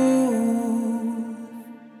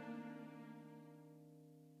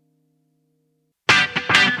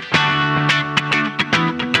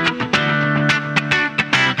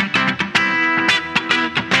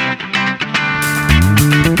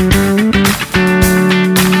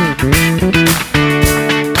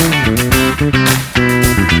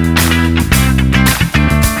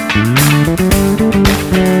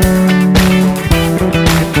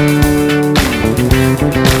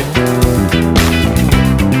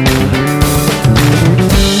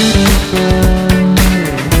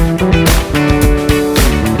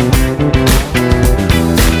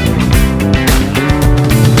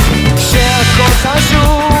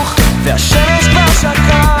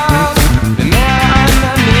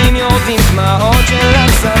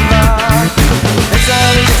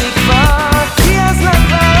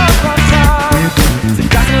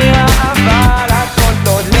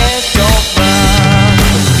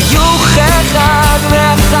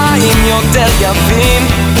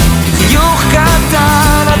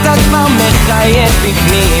 מחייך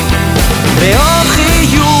בפנים ועוד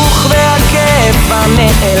חיוך והכיף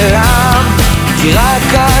הנעלם כי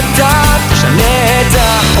רק אתה תשנה את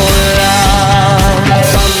העולם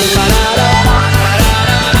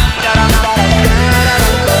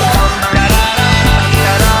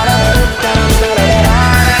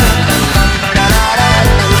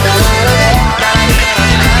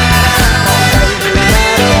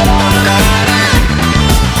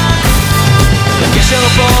הגשר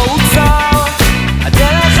פה הוא צר,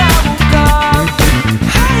 הדרך ארוכה,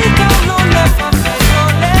 העיקר לא לפחד, לא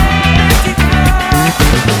לתקווה.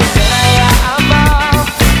 זה היה עבר,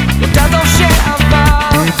 יותר טוב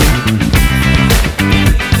שעבר,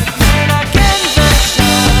 מנגן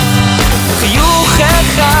ושר. חיוך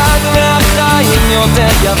אחד והחיים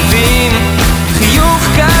יותר יפים, חיוך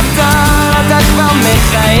קטן אתה כבר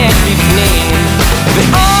מחייך בפנים,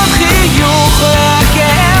 ועוד חיוך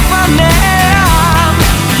והכאב הנעלם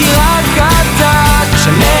כי רק אתה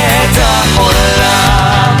תשנה את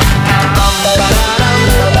העולם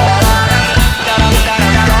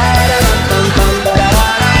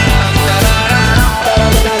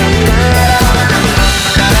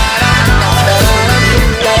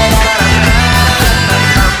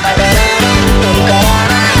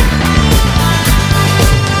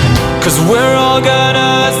Cause we're all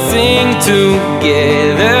gonna sing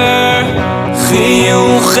together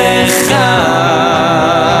חיוך אחד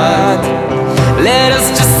Let us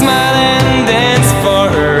just smile and dance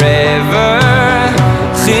forever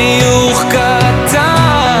חיוך קטן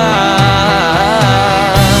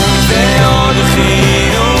ועוד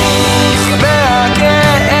חיוך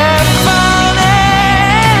והכאב כבר נעלם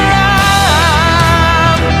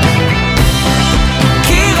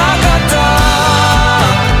כי רק אתה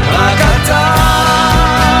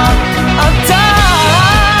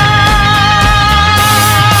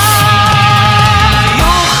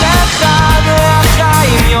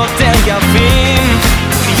יפים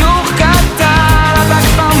חיוך קטן אתה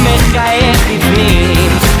כבר מחייך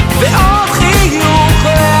בפנים ועוד חיוך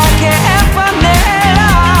והכאב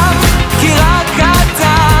הנעלם כי רק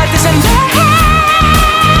אתה תשנה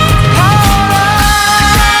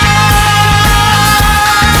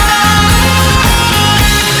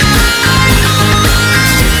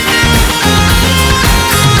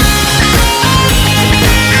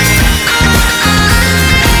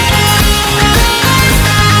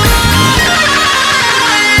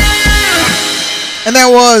And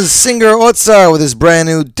that was singer Otsar with his brand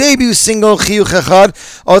new debut single, Chiyuch Echad.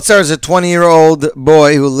 Otsar is a 20-year-old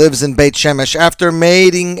boy who lives in Beit Shemesh after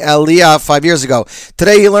making Aliyah 5 years ago.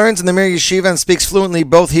 Today he learns in the Mir Yeshiva and speaks fluently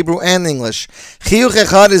both Hebrew and English. Chiyuch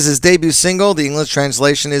Echad is his debut single. The English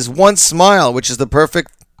translation is One Smile, which is the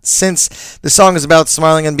perfect since the song is about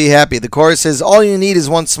smiling and be happy. The chorus is, all you need is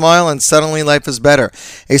one smile and suddenly life is better.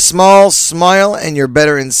 A small smile and you're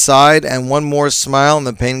better inside, and one more smile and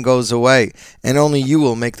the pain goes away. And only you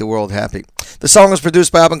will make the world happy. The song was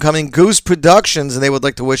produced by up-and-coming Goose Productions, and they would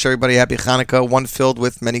like to wish everybody happy Hanukkah, one filled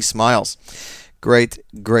with many smiles. Great,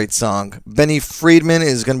 great song. Benny Friedman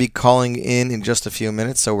is going to be calling in just a few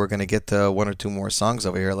minutes, so we're going to get one or two more songs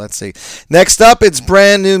over here. Let's see. Next up, it's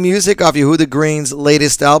brand new music off Yehuda Green's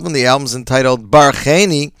latest album. The album's entitled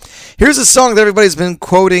Barcheni. Here's a song that everybody's been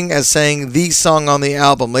quoting as saying the song on the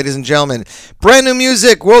album. Ladies and gentlemen, brand new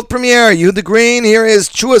music, world premiere, Yehuda Green. Here is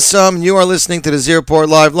Chuasam. You are listening to the Zierport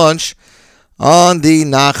Live Lunch on the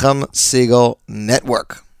Nachum Segal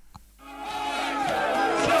Network.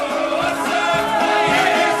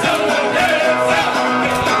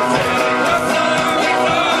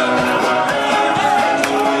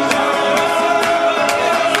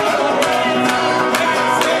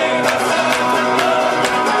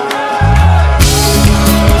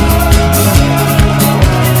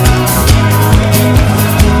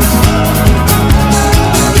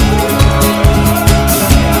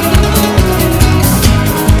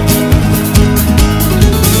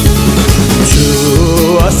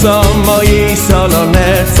 Som yisol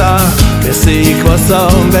netzach Besik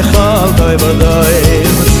vasom bechol doy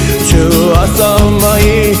v'doim Shu asom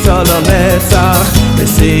yisol netzach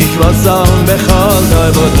Besik vasom bechol doy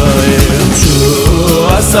v'doim Shu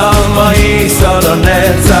asom yisol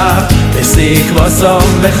netzach Besik vasom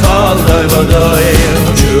bechol doy v'doim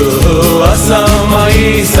Shu asom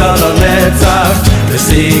yisol netzach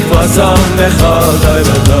Besik vasom bechol doy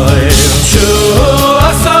v'doim Shu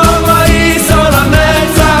asom yisol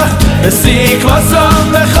netzach Besik vasom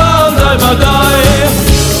bechol doy v'doim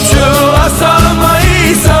Shu asom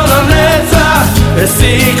yisol netzach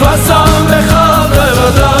Besik vasom bechol doy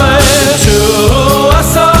v'doim Shu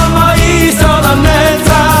asom yisol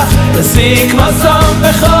netzach Besik vasom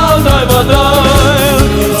bechol doy v'doim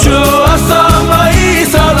Shu asam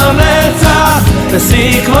v'yisol netzach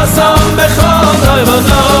v'sikvasam b'chol doy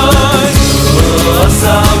v'doy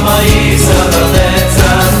asam v'yisol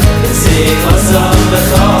netzach v'sikvasam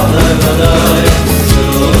b'chol doy v'doy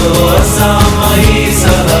asam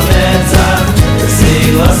v'yisol netzach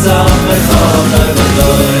v'sikvasam b'chol doy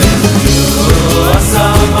v'doy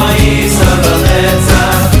asam v'yisol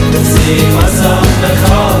netzach v'sikvasam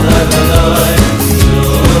b'chol doy v'doy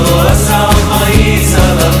asam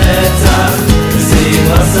v'yisol netzach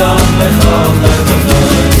v'sikvasam b'chol doy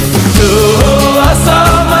v'doy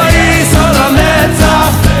asam v'yisol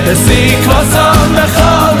netzach v'sikvasam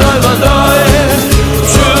b'chol doy v'doy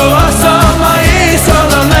asam v'yisol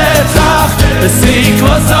netzach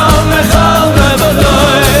v'sikvasam b'chol doy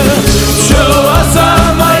v'doy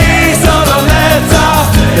asam v'yisol netzach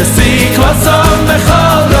v'sikvasam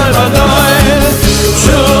b'chol doy v'doy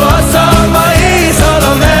asam v'yisol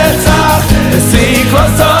netzach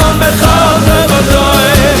v'sikvasam b'chol doy v'doy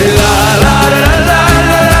la la la la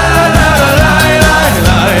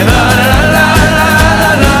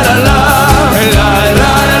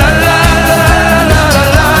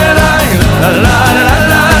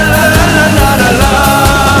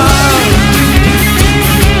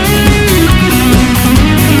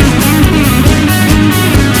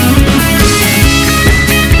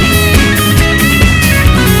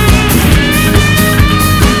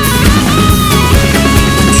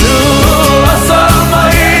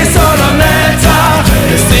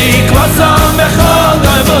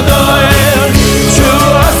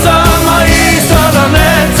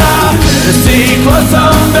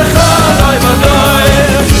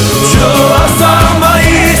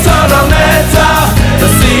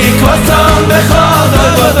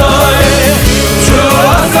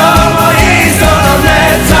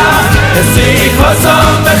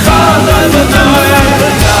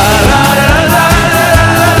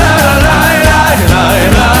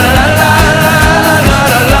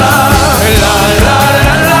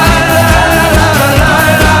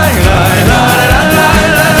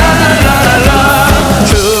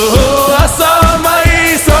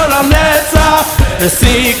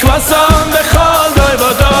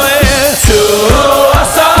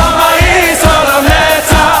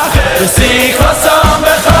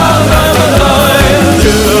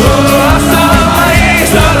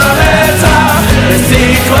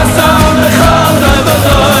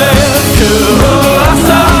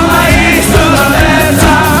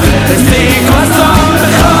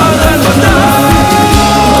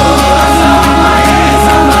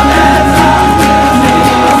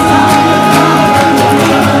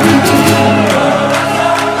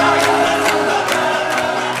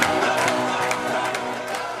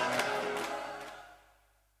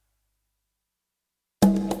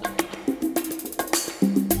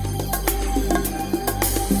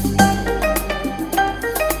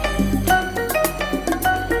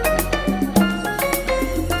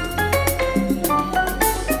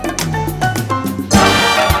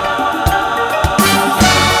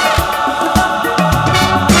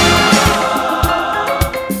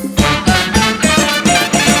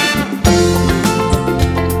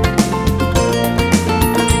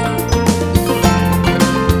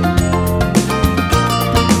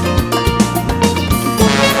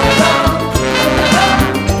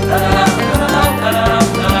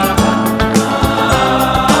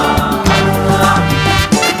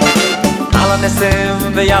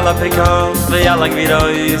V'yalla pekos, v'yalla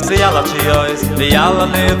gvirois, v'yalla chiyos, v'yalla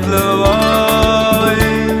nifluois,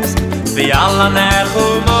 v'yalla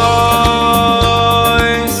nechumois.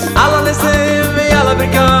 Alla nesim, v'yalla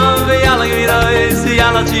pekos, v'yalla gvirois,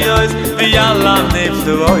 v'yalla chiyos, v'yalla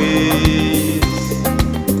nifluois,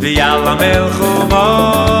 v'yalla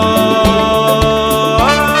melchumois.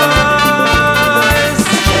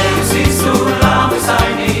 She'yusisu lam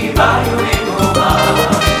v'sayni ba'yunim hu'ah,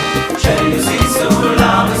 she'yusisu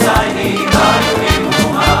lam v'sayni ba'yunim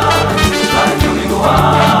hu'ah, ba'yunim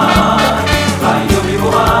hu'ah, ba'yunim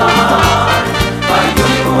hu'ah,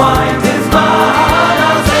 ba'yunim hu'ah in tizman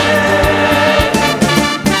hazeh.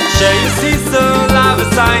 She'yusisu lam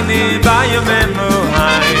v'sayni ba'yunim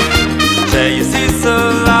hu'ah, she'yusisu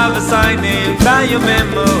lam v'sayni ba'yunim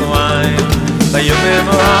hu'ah, ba'yunim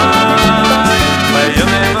hu'ah,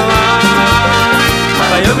 ba'yunim hu'ah,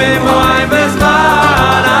 ba'yunim hu'ah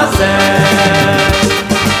b'zman hazeh.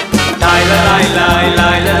 Lai la lai lai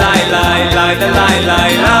lai la lai lai lai la lai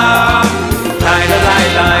lai la, lai la lai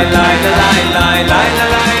lai lai la lai lai lai la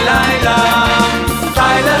lai lai la,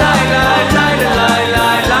 lai la lai lai lai la lai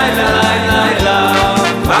lai lai la lai lai la.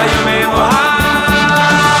 Ba'yumin hu'ah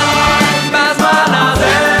b'zman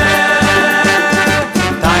hazeh.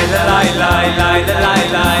 Lai la lai lai lai la lai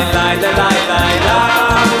lai lai la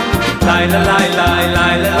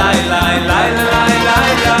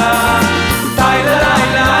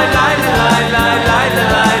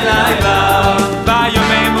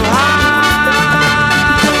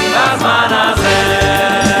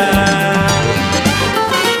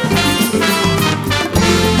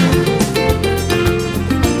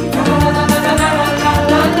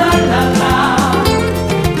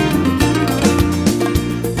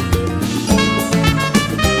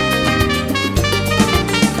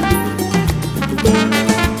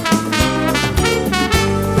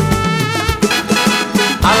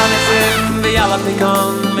alla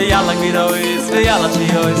pikon, vi alla gvidois, vi alla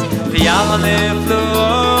chiois, vi alla neflois,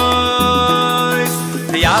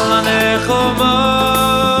 vi alla nechomois.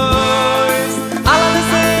 Alla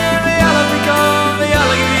neser, vi alla pikon, vi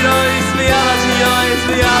alla gvidois, vi alla chiois,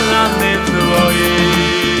 vi alla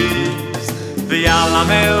neflois, vi alla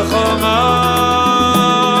melchomois.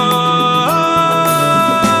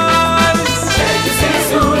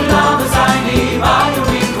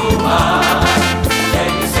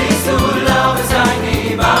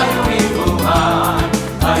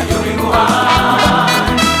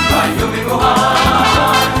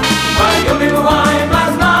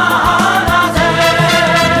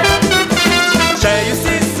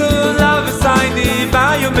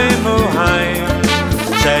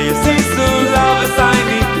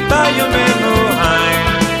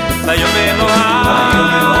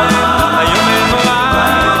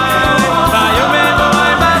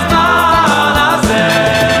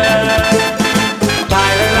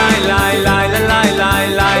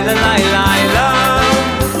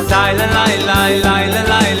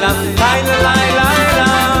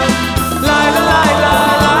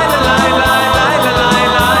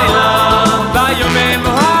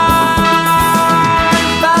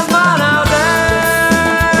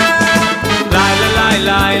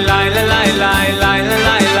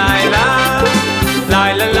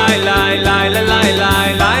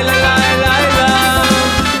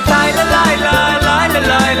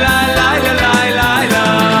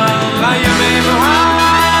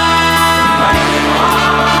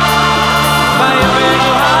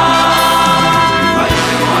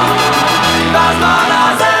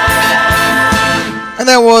 And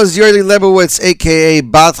that was Yerli Lebowitz, a.k.a.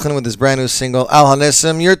 Batchen, with his brand new single, Al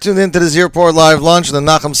Hanissim. You're tuned into the Zierport Live Lunch on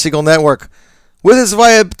the Nachum Siegel Network. With us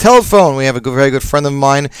via telephone, we have a very good friend of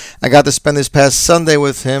mine. I got to spend this past Sunday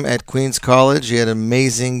with him at Queens College. He had an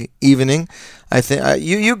amazing evening. I think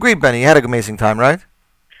you agree, Benny. You had an amazing time, right?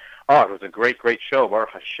 Oh, it was a great show, Baruch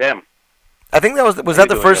Hashem. I think that was that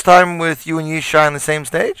the first time with you and Yishai on the same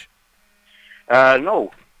stage? No,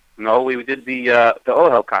 we did the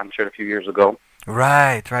Ohel concert a few years ago.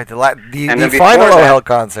 Right. The final Ohel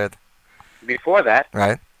concert. Before that,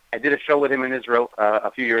 right, I did a show with him in Israel a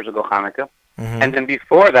few years ago, Hanukkah. Mm-hmm. And then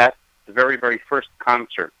before that, the very, very first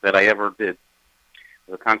concert that I ever did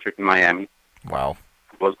was a concert in Miami. Wow.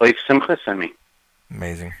 Was Oif Simcha Semi.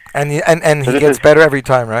 Amazing. And so he gets better every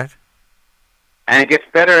time, right? And it gets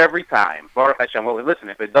better every time. Baruch Hashem. Well, listen,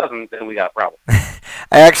 if it doesn't, then we got a problem.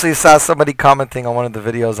 I actually saw somebody commenting on one of the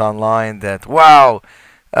videos online that, wow,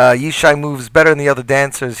 Yishai moves better than the other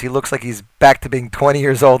dancers. He looks like he's back to being 20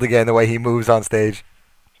 years old again, the way he moves on stage.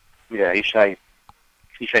 Yeah, Yishai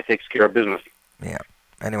takes care of business. Yeah.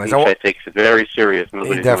 Anyways, Yishai takes it very serious.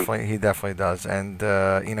 He definitely does. And,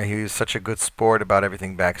 he was such a good sport about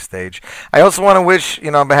everything backstage. I also want to wish,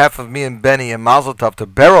 on behalf of me and Benny and Mazel Tov to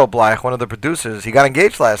Beryl Bleich, one of the producers. He got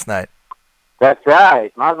engaged last night. That's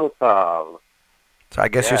right. Mazel Tov. So I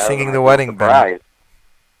guess you're singing the wedding, Benny.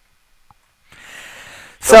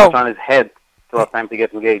 So on his head. Still have time to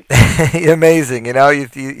get engaged. Amazing. You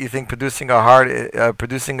think producing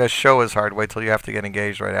a show is hard. Wait till you have to get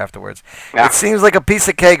engaged right afterwards. Yeah. It seems like a piece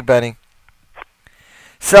of cake, Benny.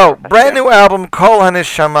 So, brand new album, Kol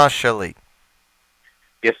HaNeshama Sheli.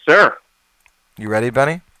 Yes, sir. You ready,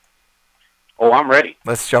 Benny? Oh, I'm ready.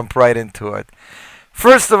 Let's jump right into it.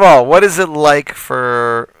 First of all, what is it like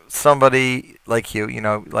for somebody like you?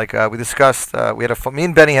 We discussed, me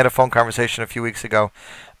and Benny had a phone conversation a few weeks ago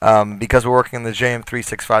because we're working on the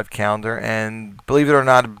JM365 calendar, and believe it or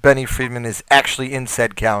not, Benny Friedman is actually in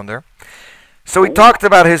said calendar. So we talked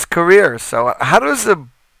about his career. So how does a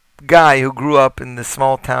guy who grew up in the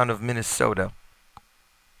small town of Minnesota,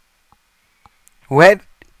 who had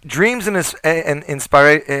dreams and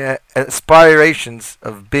aspirations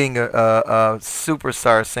of being a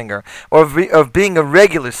superstar singer, or of being a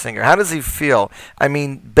regular singer, how does he feel? I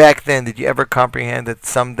mean, back then, did you ever comprehend that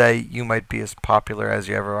someday you might be as popular as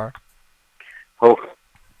you ever are? Oh,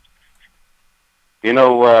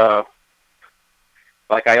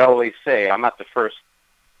 like I always say, I'm not the first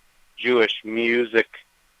Jewish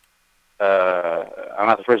I'm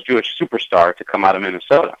not the first Jewish superstar to come out of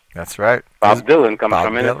Minnesota. That's right. Bob Dylan comes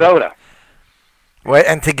from Minnesota. Wait,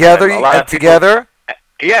 and together?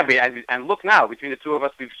 Yeah, and look now, between the two of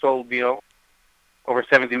us, we've sold, over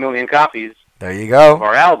 70 million copies. There you go. Of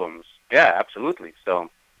our albums. Yeah, absolutely.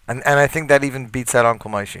 So. And I think that even beats out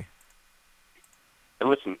Uncle Moishy. And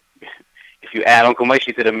listen, if you add Uncle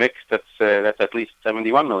Moishy to the mix, that's at least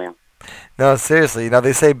 71 million. No, seriously.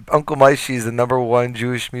 They say Uncle Moishy is the #1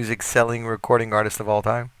 Jewish music selling recording artist of all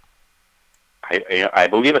time. I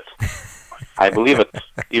believe it. I believe it.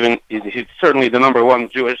 Even he's certainly the number one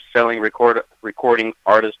Jewish selling recording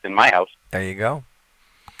artist in my house. There you go.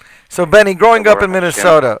 So Benny, growing up in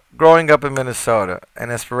Minnesota, and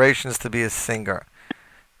aspirations to be a singer,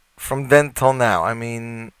 from then till now, I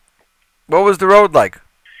mean, what was the road like?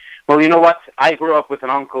 Well, you know what? I grew up with an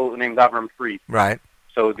uncle named Avram Fried. Right.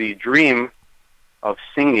 So the dream of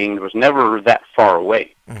singing was never that far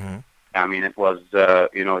away. Mm-hmm. I mean, it was,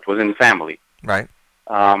 it was in the family. Right.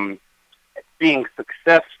 Being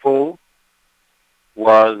successful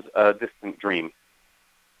was a distant dream.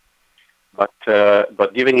 But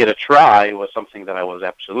giving it a try was something that I was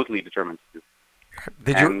absolutely determined to do.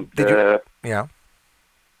 Did you? Yeah.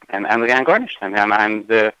 And garnished, and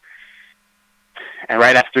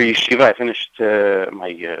right after yeshiva, I finished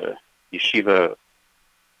my yeshiva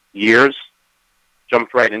years.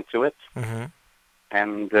 Jumped right into it,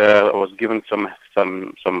 and I was given some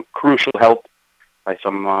crucial help by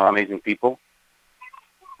some amazing people,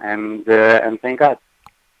 and thank God.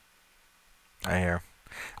 I hear.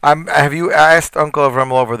 Have you asked Uncle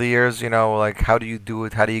Avram over the years, like, how do you do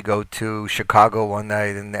it? How do you go to Chicago one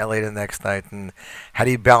night and LA the next night? And how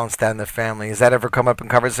do you balance that in the family? Has that ever come up in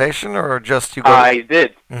conversation, or just you go? I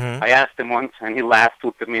did. Mm-hmm. I asked him once, and he laughed,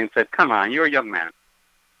 looked at me, and said, "Come on, you're a young man."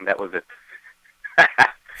 And that was it.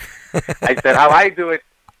 I said, "How I do it,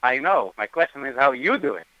 I know. My question is how you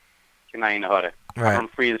do it." Right. Avram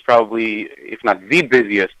Fried is probably, if not the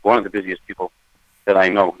busiest, one of the busiest people that I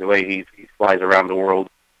know. The way he flies around the world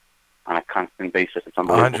on a constant basis, it's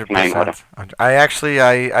unbelievable.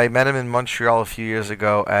 100%. I met him in Montreal a few years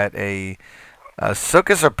ago at a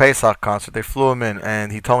Sukkot or Pesach concert. They flew him in,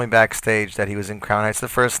 and he told me backstage that he was in Crown Heights the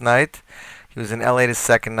first night, he was in LA the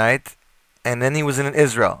second night, and then he was in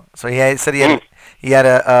Israel. So he said he had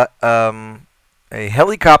a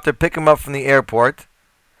helicopter pick him up from the airport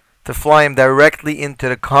to fly him directly into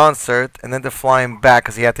the concert, and then to fly him back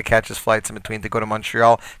because he had to catch his flights in between to go to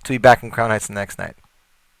Montreal to be back in Crown Heights the next night.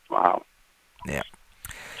 Wow. Yeah.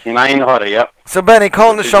 Yep. So Benny,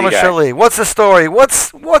 Kol Neshama Sheli. What's the story?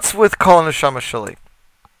 What's with Kol Neshama Sheli?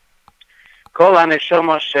 Kol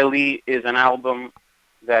Neshama Sheli is an album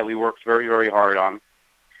that we worked very, very hard on,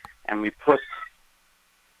 and we put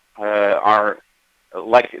our,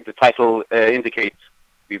 like the title indicates,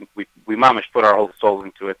 we mamish put our whole soul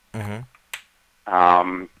into it.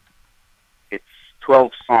 Mm-hmm. It's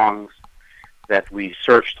 12 songs that we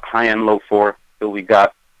searched high and low for till we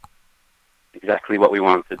got exactly what we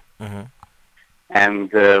wanted. Mm-hmm.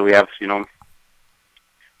 And we have,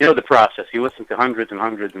 the process. You listen to hundreds and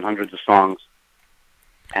hundreds and hundreds of songs,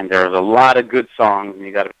 and there's a lot of good songs, and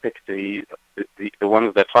you got to pick the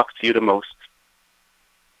ones that talk to you the most.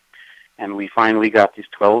 And we finally got these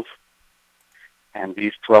 12. And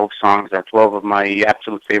these 12 songs are 12 of my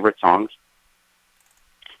absolute favorite songs.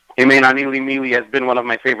 Himein Ani Li Mili has been one of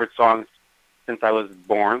my favorite songs since I was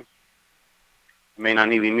born. Himein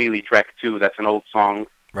Ani Li Mili, track 2, that's an old song.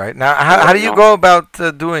 Right. Now, how do you go about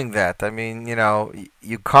doing that? I mean,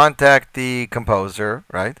 you contact the composer,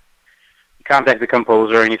 right? You contact the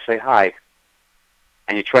composer and you say hi.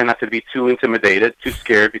 And you try not to be too intimidated, too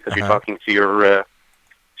scared, because you're talking to your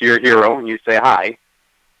hero, and you say hi.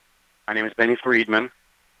 My name is Benny Friedman,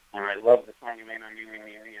 and I love the song Himein Ani Li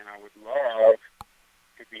Mili, and I would love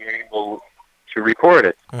to be able to record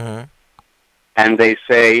it. Mm-hmm. And they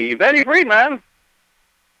say, "Benny Friedman,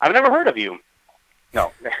 I've never heard of you."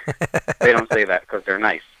 No, they don't say that because they're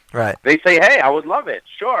nice. Right. They say, "Hey, I would love it."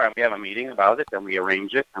 Sure, and we have a meeting about it, and we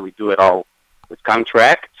arrange it, and we do it all with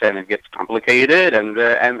contracts, and it gets complicated, and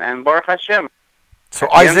Baruch Hashem. So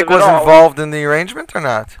Isaac was involved in the arrangement or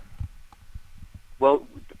not? Well,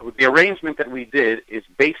 the arrangement that we did is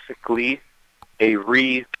basically a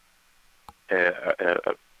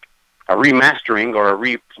remastering or a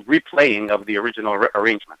replaying of the original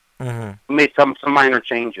arrangement. Mm-hmm. We made some minor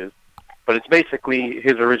changes, but it's basically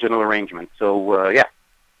his original arrangement. So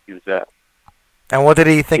he was. And what did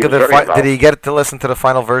he think of the? Did he get to listen to the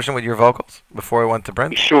final version with your vocals before he went to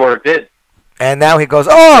print? He sure did. And now he goes,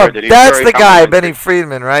 "Oh, that's the guy, Benny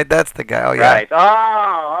Friedman, right? That's the guy." Oh yeah. Right.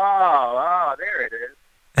 Oh, there it is.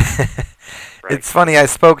 Right. It's funny, I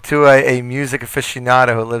spoke to a music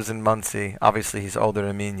aficionado who lives in Muncie. Obviously, he's older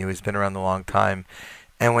than me and you. He's been around a long time.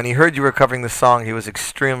 And when he heard you were covering the song, he was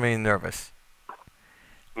extremely nervous.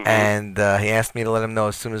 Mm-hmm. And he asked me to let him know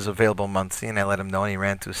as soon as available in Muncie, and I let him know, and he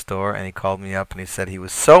ran to a store, and he called me up, and he said he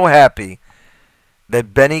was so happy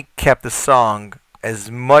that Benny kept the song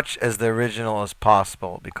as much as the original as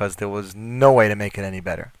possible, because there was no way to make it any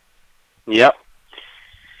better. Yep.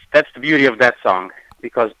 That's the beauty of that song,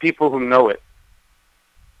 because people who know it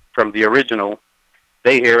from the original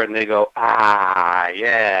they hear it and they go,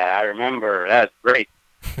 yeah, I remember. That's great.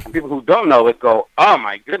 And people who don't know it go, oh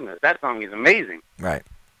my goodness, that song is amazing. Right.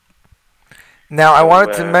 Now, I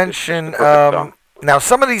wanted to mention, it's a perfect song. now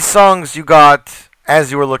some of these songs you got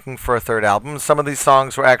as you were looking for a third album. Some of these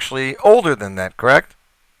songs were actually older than that, correct?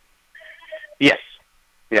 Yes.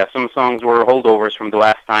 Yeah, some songs were holdovers from the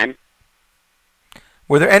last time.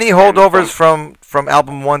 Were there any holdovers from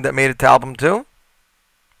album 1 that made it to album 2?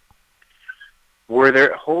 Were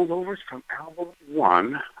there holdovers from album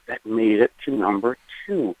 1 that made it to number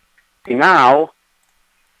 2? See, now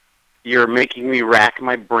you're making me rack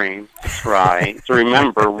my brain to try to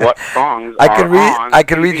remember what songs I can read. on I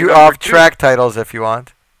can read you number off 2. track titles if you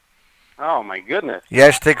want. Oh my goodness.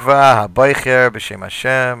 Yesh Tikva, Haboicher, B'Shem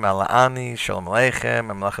Hashem, Ala'ani, Shalom Aleichem,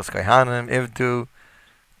 Amlachas Kohanim, Ivdu,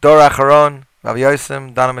 Dor Acharon, Rav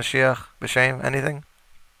Yosem, Dana Mashiach, B'Shem, anything?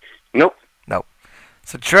 Nope. No.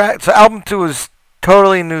 So album 2 is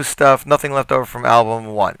totally new stuff, nothing left over from album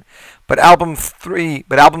 1. But album 3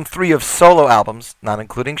 of solo albums, not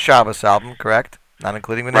including Shabbos album, correct? Not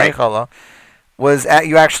including B'nai Right. Chola,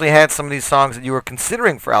 you actually had some of these songs that you were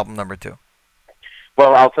considering for album number 2.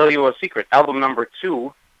 Well, I'll tell you a secret. Album number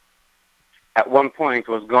 2, at one point,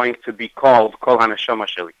 was going to be called Kol HaNeshama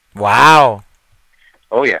Sheli. Wow.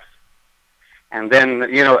 Oh, yes. And then,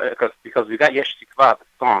 because we got Yesh Tikva, the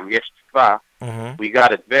song, Yesh Tikva, we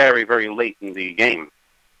got it very, very late in the game.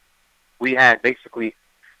 We had basically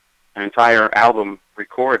an entire album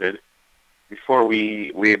recorded before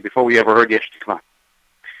we ever heard Yesh Tikva.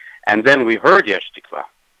 And then we heard Yesh Tikva,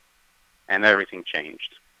 and everything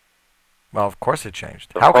changed. Well, of course it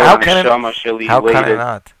changed. So How can it waited.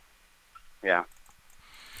 not? Yeah.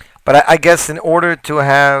 But I guess in order to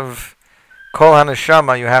have Kol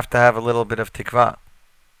HaNeshama, you have to have a little bit of Tikva.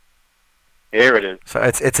 Here it is. So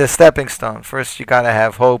it's a stepping stone. First you got to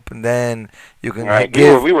have hope, and then you can Right.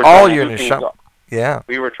 give We were all trying your to do things neshama. Yeah.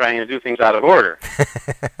 We were trying to do things out of order.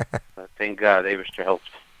 But thank God, Eibishter helped.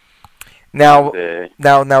 Now, And,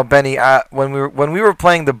 now, Benny, when we were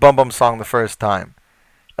playing the Bum Bum song the first time,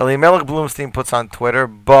 Elimelech Bloomstein puts on Twitter,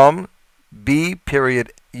 Bum, B.U.M.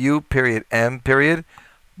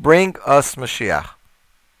 Bring us Mashiach.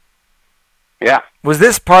 Yeah. Was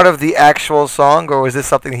this part of the actual song, or was this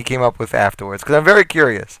something he came up with afterwards? Because I'm very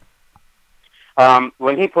curious.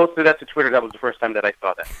 when he posted that to Twitter, that was the first time that I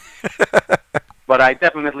saw that. But I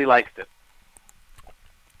definitely liked it.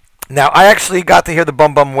 Now, I actually got to hear the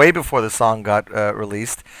Bum Bum way before the song got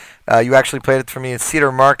released. You actually played it for me at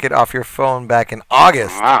Cedar Market off your phone back in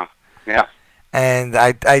August. Wow. Yeah. And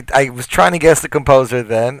I was trying to guess the composer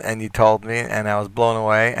then, and you told me, and I was blown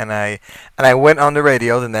away. And I went on the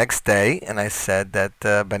radio the next day, and I said that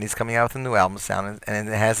Benny's coming out with a new album sound, and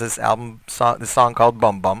it has this song called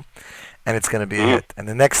Bum Bum, and it's going to be a hit. And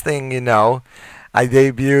the next thing you know, I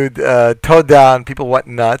debuted Toda, and people went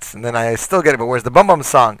nuts. And then I still get it, but where's the Bum Bum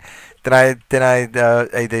song? Then I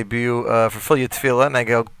debut Fulfill Your Tefillah, and I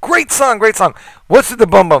go, great song. What's the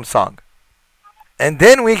Bum Bum song? And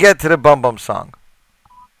then we get to the Bum Bum song,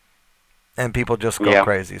 and people just go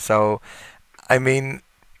crazy. So, I mean,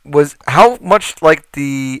 how much like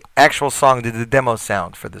the actual song did the demo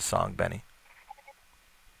sound for this song, Benny?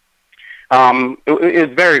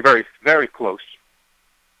 It's very, very, very close.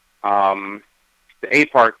 The A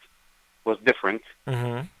part was different.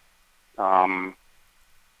 Mm-hmm.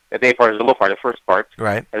 The A part is the low part, the first part.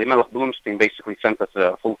 Right. Elimelech Bloomstein basically sent us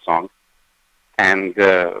a full song, and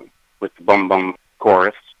with the Bum Bum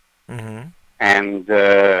chorus. Mm-hmm. And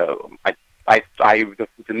the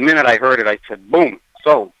minute I heard it, I said, boom,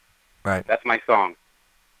 sold. Right. That's my song.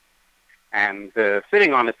 And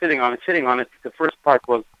sitting on it, the first part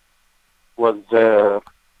was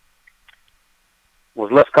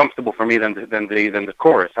less comfortable for me than the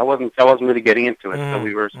chorus. I wasn't really getting into it. So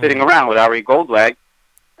we were sitting around with Ari Goldwag,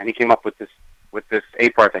 and he came up with this A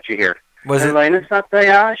part that you hear. Was it?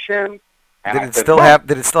 Did it still have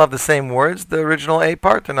the same words, the original A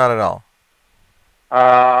part, or not at all?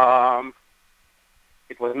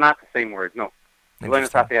 It was not the same words. No.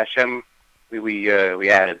 Hashem, we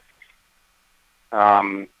added.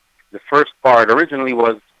 The first part originally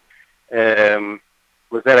was Zera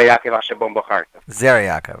Yaakov Asher Bom Bacharta. Zera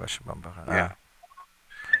Yaakov Asher Bom Bacharta. Yeah.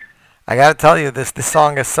 I gotta tell you, this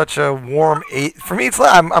song is such a warm for me. It's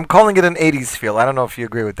like, I'm calling it an '80s feel. I don't know if you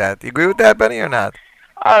agree with that. Do you agree with that, Benny, or not?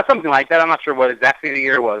 Something like that. I'm not sure what exactly the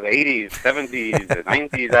year was. 80s, 70s,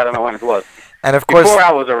 90s. I don't know when it was. And of course, before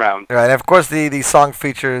I was around. Right. And of course, the song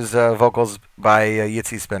features vocals by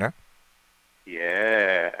Yitzi Spinner.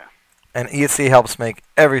 Yeah. And Yitzi helps make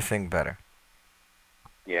everything better.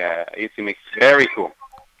 Yeah, Yitzi makes it very cool.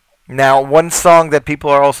 Now, one song that people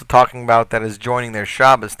are also talking about that is joining their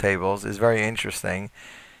Shabbos tables is very interesting,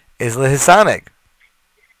 is Lehisanig.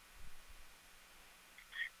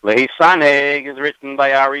 Lehisanig is written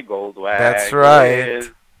by Ari Goldwag. That's who right.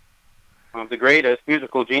 is one of the greatest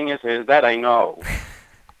musical geniuses that I know.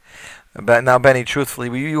 But now, Benny, truthfully,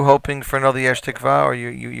 were you hoping for another Yesh Tikva, or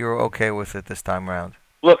you're okay with it this time around?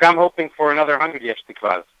 Look, I'm hoping for another 100 Yesh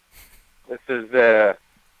Tikvas. This is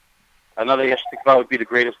another Yesh Tikva would be the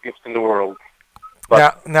greatest gift in the world.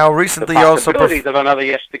 But now recently the you also possibilities of another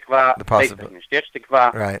Yesh Tikva, The possibility. Yesh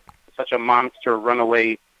Tikva, Right. such a monster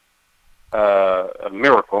runaway a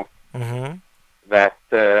miracle Mm-hmm. that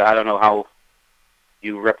I don't know how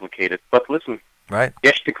you replicate it. But listen, Right.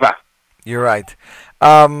 Yesh Tikva. You're right.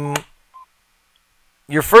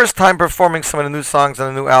 Your first time performing some of the new songs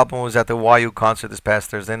on the new album was at the YU concert this past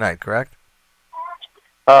Thursday night, correct?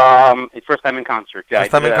 It's first time in concert. Yeah,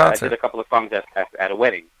 First time in concert. I did a couple of songs at a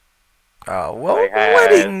wedding. Oh, well, I had-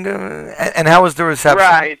 wedding. And how was the reception?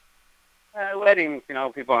 Right. Weddings,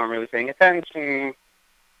 people aren't really paying attention.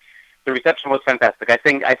 The reception was fantastic. I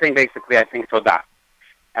think Toda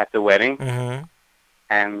at the wedding. Mm-hmm.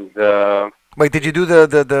 And Wait, did you do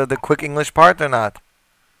the quick English part or not?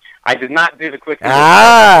 I did not do the quick. Ah, English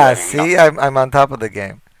part at the see, wedding, I'm on top of the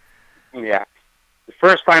game. no. Yeah. The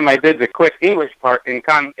first time I did the quick English part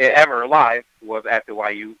ever live was at the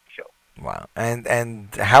YU show. Wow. And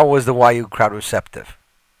how was the YU crowd receptive?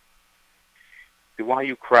 The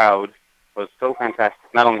YU crowd was so fantastic,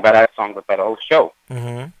 not only by that song, but by the whole show.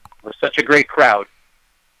 Mm-hmm. It was such a great crowd.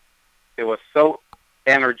 It was so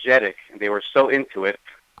energetic, and they were so into it.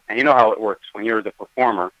 And you know how it works when you're the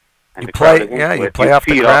performer. And You the crowd play- is into yeah, you it, play off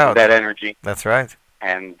the feed crowd. of that energy. That's right.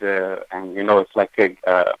 And it's like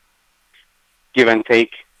a give and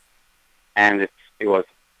take. And it was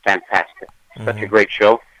fantastic. Such a great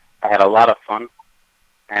show. I had a lot of fun.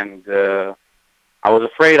 And I was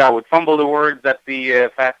afraid I would fumble the words at the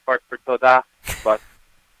fast part for Toda, but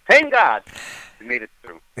thank God we made it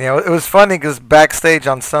through. It was funny because backstage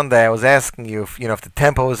on Sunday I was asking you if the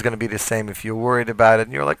tempo was going to be the same, if you're worried about it,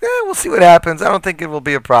 and you were like, we'll see what happens. I don't think it will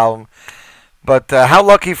be a problem. But how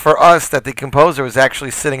lucky for us that the composer was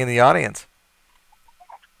actually sitting in the audience.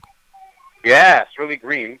 Yeah, Shirley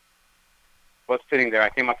Green was sitting there. I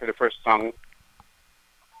came up to the first song,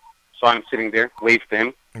 saw him sitting there, waved to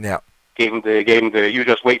him, Yeah. gave him the "you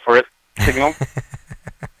just wait for it" signal,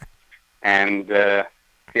 and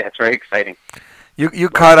it's very exciting. You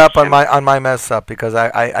caught up on my mess up because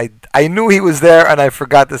I knew he was there and I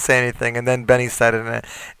forgot to say anything, and then Benny said it,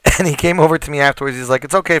 and he came over to me afterwards. He's like,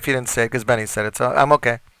 "It's okay if you didn't say it because Benny said it, so I'm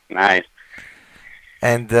okay." Nice.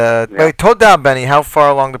 And wait, Toda, Benny, how far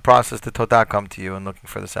along the process did Toda come to you in looking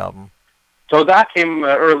for this album? Toda came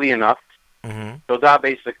early enough. Mm-hmm. Toda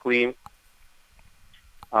basically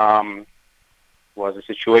was a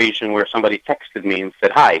situation where somebody texted me and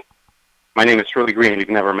said, "Hi, my name is Shirley Green. We've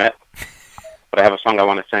never met, but I have a song I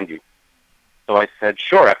want to send you." So I said,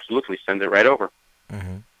 "Sure, absolutely, send it right over."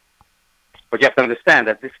 Mm-hmm. But you have to understand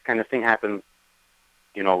that this kind of thing happens,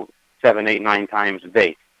 7, 8, 9 times a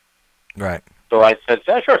day. Right. So I said,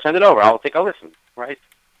 "Sure, send it over. I'll take a listen." Right?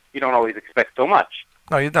 You don't always expect so much.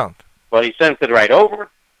 No, you don't. But he sent it right over,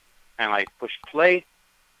 and I pushed play,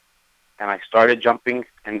 and I started jumping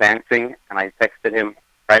and dancing, and I texted him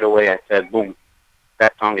right away. I said, "Boom,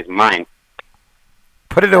 that song is mine."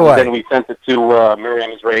 Put it And away. then we sent it to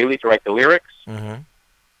Miriam Israeli to write the lyrics, Mm-hmm.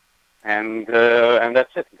 and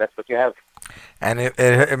that's it. That's what you have. And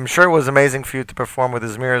I'm sure it was amazing for you to perform with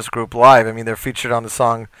Izmir's group live. I mean, they're featured on the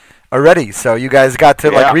song already, so you guys got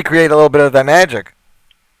to Yeah. recreate a little bit of that magic.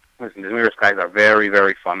 Listen, the Zmiris guys are very,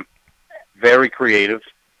 very fun, very creative,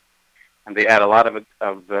 and they add a lot of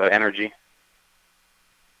energy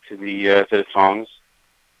to the songs.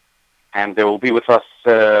 And they will be with us.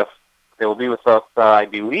 I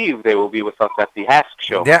believe they will be with us at the Hask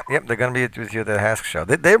show. Yep, they're going to be with you at the Hask show.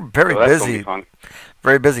 They're very So that's gonna busy. be fun.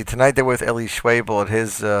 Very busy. Tonight they're with Eli Schwabel at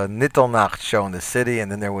his Nittelnacht show in the city,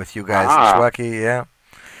 and then they're with you guys Ah. in Schwecke, yeah.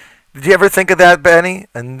 Did you ever think of that, Benny?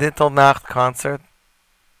 A Nittelnacht concert?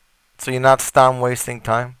 So you're not stam wasting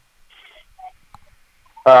time?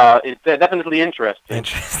 It's definitely interesting.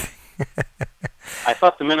 Interesting. I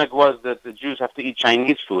thought the minhag was that the Jews have to eat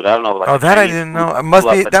Chinese food. I don't know. Like Oh, that I Chinese didn't food know. It must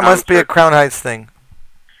plus be a that must be a concert. Crown Heights thing.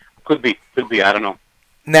 Could be. I don't know.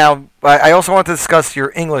 Now, I also want to discuss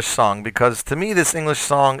your English song because to me, this English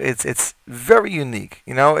song it's very unique.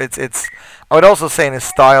 It's I would also say in a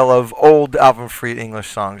style of old Alvin Fried English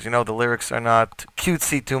songs. The lyrics are not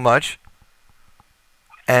cutesy too much,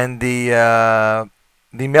 and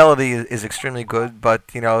the melody is extremely good, but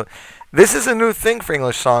this is a new thing for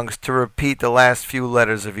English songs to repeat the last few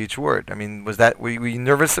letters of each word. I mean, were you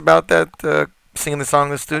nervous about that singing the song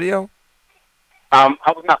in the studio? I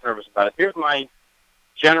was not nervous about it. Here's my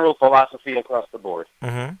general philosophy across the board.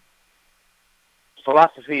 Mm-hmm.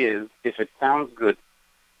 Philosophy is, if it sounds good,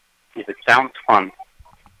 if it sounds fun,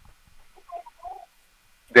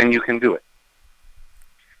 then you can do it.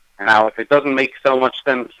 And now, if it doesn't make so much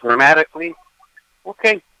sense grammatically,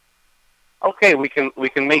 okay, we can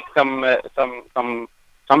make some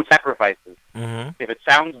sacrifices. Mm-hmm. If it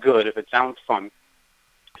sounds good, if it sounds fun,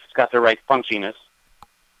 if it's got the right punchiness,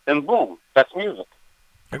 then boom, that's music.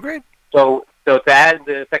 Agreed. So to add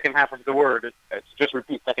the second half of the word, to just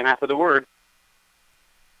repeat second half of the word,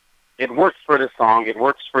 it works for the song, it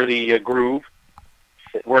works for the groove,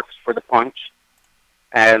 it works for the punch,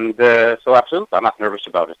 and so absolutely, I'm not nervous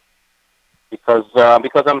about it because I'm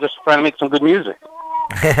just trying to make some good music.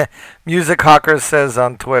 Music Hawker says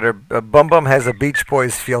on Twitter, Bum Bum has a Beach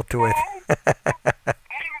Boys feel to it.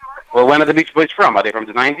 Well, when are the Beach Boys from? Are they from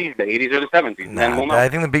the 90s, the 80s, or the 70s? Then we'll know. I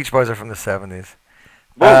think the Beach Boys are from the 70s.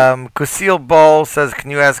 Kusil Ball says, can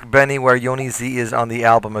you ask Benny where Yoni Z is on the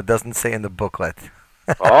album? It doesn't say in the booklet.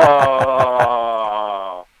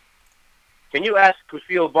 Oh. Can you ask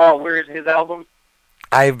Kusil Ball where is his album?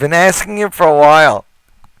 I've been asking him for a while.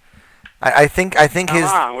 I think his.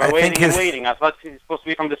 We're waiting. I thought he was supposed to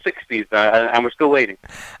be from the 60s, and we're still waiting.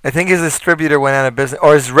 I think his distributor went out of business,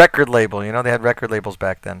 or his record label. They had record labels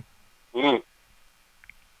back then. Mm.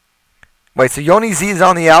 Wait, so Yoni Z is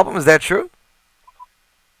on the album? Is that true?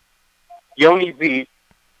 Yoni Z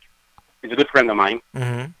is a good friend of mine.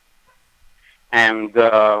 Mm-hmm. And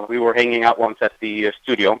we were hanging out once at the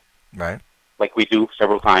studio. Right. Like we do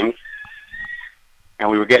several times. And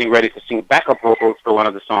we were getting ready to sing backup vocals for one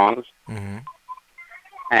of the songs. Mm-hmm.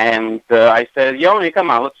 And I said, Yoni, come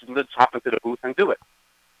on, let's hop into the booth and do it.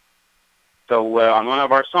 So on one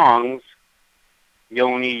of our songs,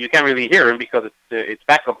 Yoni, you can't really hear him because it's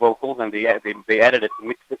backup vocals, and they edited it and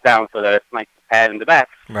mixed it down so that it's nice to pad in the back.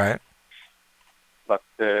 Right. But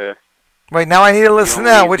wait, now I need to listen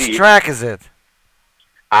now. Which track is it?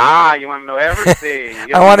 You want to know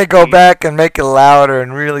everything. I want to go back and make it louder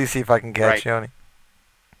and really see if I can catch Yoni.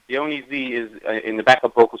 Yoni Z is in the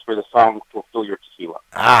backup vocals for the song Fulfill Your Tequila.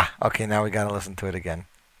 Okay, now we got to listen to it again.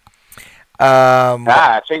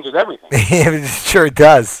 It changes everything. It sure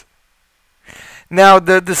does. Now,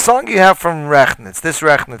 the song you have from Rechnitz, this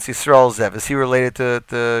Rechnitz, Yisrael Zev, is he related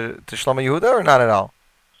to Shlomo Yehuda or not at all?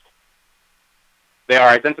 They are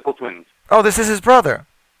identical twins. Oh, this is his brother.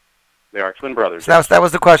 They are twin brothers. So that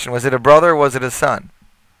was the question. Was it a brother or was it a son?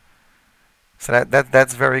 So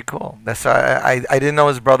that's very cool. I didn't know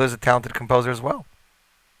his brother's a talented composer as well.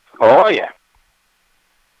 Oh, yeah.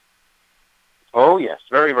 Oh, yes.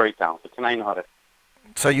 Very, very talented. Can I know it?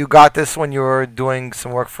 So you got this when you were doing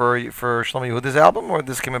some work for Shlomo Yehuda's album, or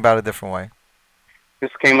this came about a different way?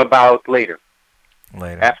 This came about later.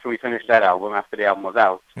 Later. After we finished that album, after the album was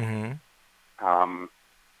out. Mm-hmm.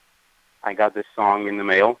 I got this song in the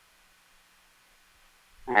mail.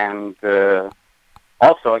 And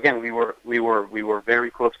also, again, we were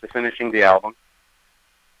very close to finishing the album.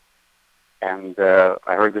 And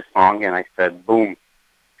I heard this song, and I said, boom,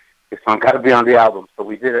 this song got to be on the album. So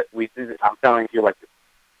we did it. I'm telling you, like,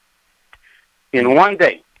 in one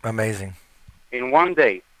day. Amazing. In one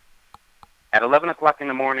day, at 11 o'clock in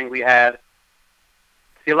the morning, we had...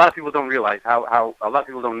 See, a lot of people don't realize how a lot of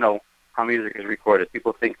people don't know how music is recorded.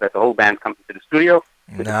 People think that the whole band comes into the studio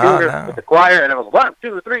with the computer, with the choir, and it was 1,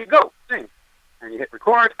 2, 3, go, sing. And you hit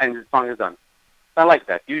record, and the song is done. It's not like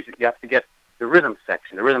that. Usually you have to get the rhythm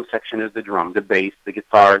section. The rhythm section is the drum, the bass, the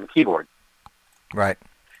guitar, and the keyboard. Right.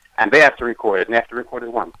 And they have to record it, and they have to record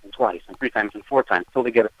it once, and twice, and 3 times, and 4 times, until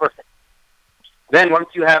they get it perfect. Then once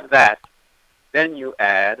you have that, then you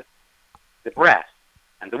add the brass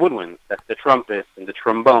and the woodwinds. That's the trumpets and the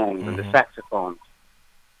trombones and the saxophones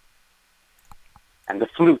and the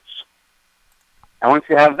flutes. And once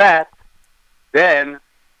you have that, then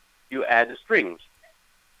you add the strings.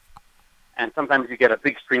 And sometimes you get a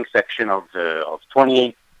big string section of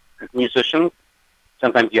 28 musicians.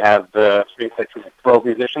 Sometimes you have the string section of 12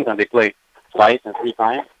 musicians, and they play twice and 3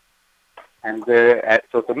 times. And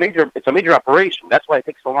so it's a major operation. That's why it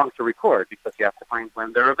takes so long to record, because you have to find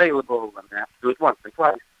when they're available, and you have to do it once and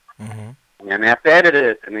twice. Mm-hmm. And then you have to edit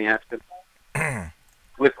it, and then you have to...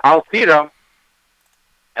 With Al Tira,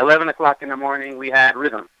 11 o'clock in the morning, we had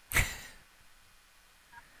rhythm.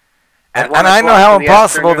 And I know how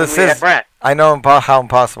impossible this is. I know how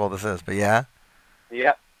impossible this is, but yeah.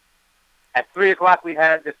 Yeah. At 3 o'clock, we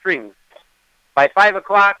had the strings. By 5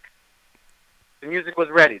 o'clock, The music was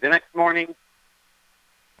ready. The next morning,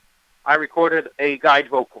 I recorded a guide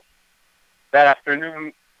vocal. That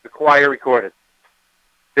afternoon, the choir recorded.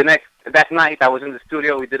 That night, I was in the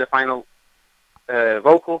studio. We did a final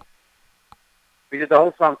vocal. We did the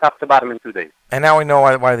whole song top to bottom in 2 days. And now we know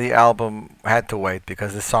why the album had to wait,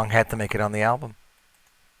 because the song had to make it on the album.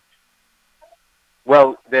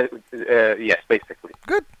 Well, yes, basically.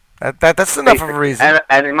 Good. That's enough of a reason.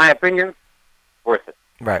 And in my opinion, worth it.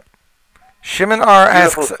 Right. Shimon R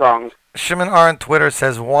Beautiful asks. songs. Shimon R on Twitter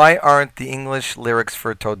says, "Why aren't the English lyrics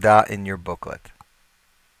for Todah in your booklet?"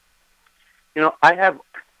 You know, I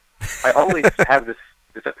always have this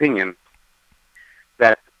opinion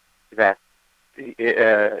that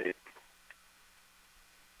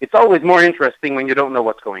it's always more interesting when you don't know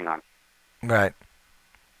what's going on. Right.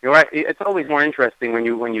 You're right. It's always more interesting when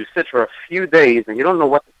you sit for a few days and you don't know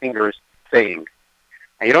what the singer is saying,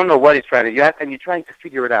 and you don't know what he's trying to. And you're trying to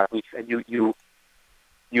figure it out. And you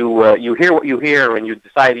hear what you hear, and you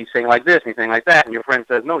decide he's saying like this, and he's saying like that, and your friend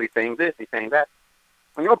says no, he's saying this, he's saying that.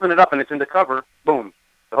 When you open it up and it's in the cover, boom,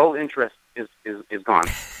 the whole interest is gone.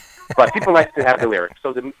 But people like to have the lyrics,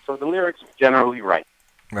 so the lyrics are generally right.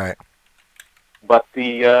 Right. But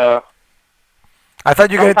I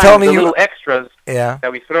thought you were going to tell me the little extras Yeah.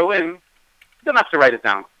 that we throw in, you don't have to write it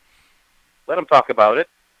down. Let them talk about it.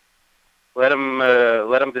 Let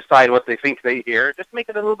them decide what they think they hear. Just make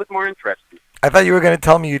it a little bit more interesting. I thought you were going to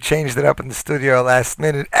tell me you changed it up in the studio last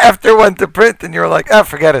minute after it went to print, and you were like,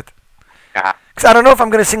 forget it. Because I don't know if I'm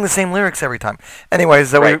going to sing the same lyrics every time.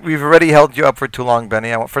 Anyways, we've already held you up for too long,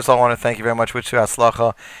 Benny. First of all, I want to thank you very much. Wish you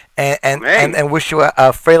Hatzlacha, and wish you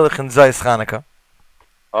a Freilich and Zeus Chanukah.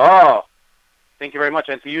 Oh, thank you very much,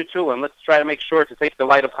 and to you too. And let's try to make sure to take the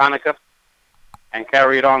light of Hanukkah and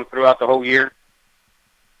carry it on throughout the whole year.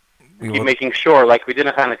 Keep making sure, like we did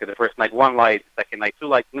in Hanukkah, the first night, 1 light, second night, 2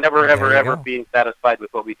 lights, never, ever being satisfied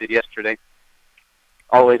with what we did yesterday.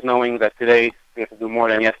 Always knowing that today we have to do more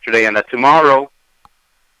than yesterday, and that tomorrow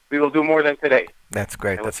we will do more than today. That's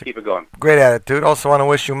great. And let's keep it going. Great attitude. Also want to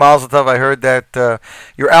wish you Mazel Tov. I heard that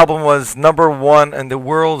your album was #1 in the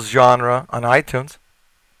world's genre on iTunes.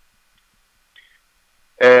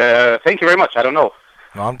 Thank you very much. I don't know.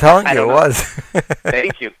 No, I'm telling you, it was.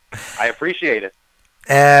 Thank you. I appreciate it.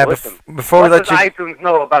 Listen, before we let you... What does iTunes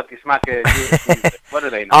know about Gismake music? What do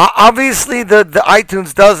they know? Obviously, the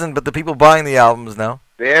iTunes doesn't, but the people buying the albums know.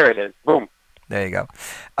 There it is. Boom. There you go.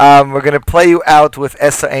 We're going to play you out with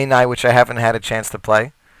Essa Einai, which I haven't had a chance to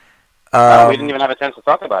play. We didn't even have a chance to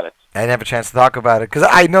talk about it. I didn't have a chance to talk about it, because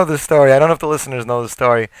I know the story. I don't know if the listeners know the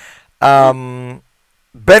story.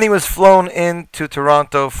 Benny was flown into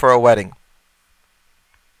Toronto for a wedding.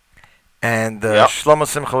 And Shlomo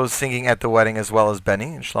Simcha was singing at the wedding as well as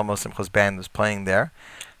Benny, and Shlomo Simcha's band was playing there.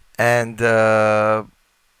 And a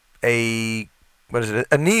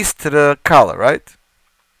niece to the Kala, right?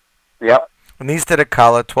 Yep. A niece to the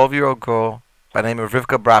Kala, 12-year-old girl by the name of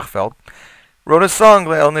Rivka Brachfeld, wrote a song,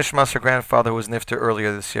 Le'el Nishmas, her grandfather, who was nifter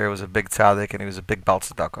earlier this year. He was a big tzaddik, and he was a big Baal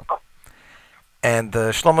Tzedakah. And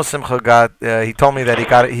Shlomo Simcha he told me that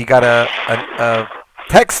he got a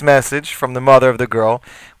text message from the mother of the girl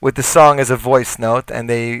with the song as a voice note, and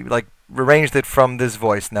they arranged it from this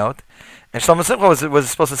voice note. And Shlomo Simcha was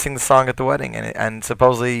supposed to sing the song at the wedding, and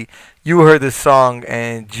supposedly you heard this song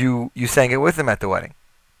and you sang it with him at the wedding.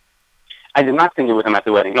 I did not sing it with him at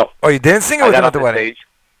the wedding. No. Oh, you didn't sing it with him at the wedding? Stage.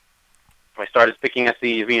 I started picking at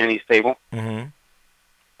the Viennese table. Mm-hmm.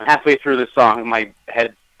 And halfway through the song, my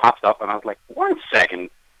head popped up, and I was like, 1 second.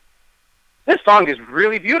 This song is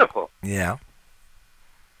really beautiful. Yeah.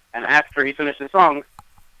 And after he finished the song,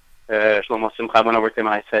 Shlomo Simcha went over to him,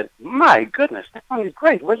 and I said, my goodness, that song is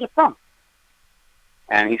great. Where's it from?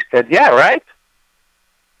 And he said, yeah, right?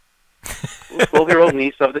 The 12-year-old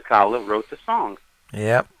niece of the Kala wrote the song.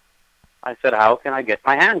 Yep. I said, how can I get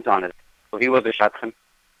my hands on it? So he was a shadchan,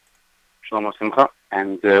 Shlomo Simcha,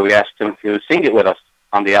 and we asked him to sing it with us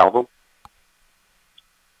on the album.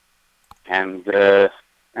 And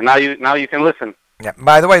now you can listen. Yeah.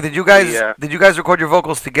 By the way, did you guys record your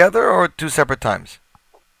vocals together or 2 separate times?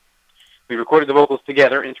 We recorded the vocals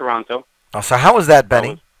together in Toronto. Oh, so how was that,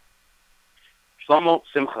 Benny? Shlomo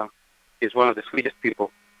Simcha is one of the sweetest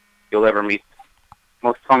people you'll ever meet.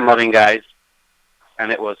 Most fun-loving guys,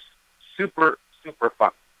 and it was super, super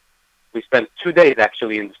fun. We spent 2 days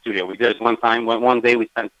actually in the studio. We did it one time. One day we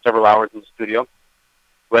spent several hours in the studio.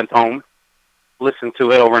 Went home, listened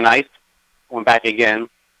to it overnight, went back again,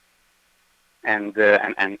 and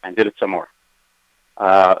did it some more.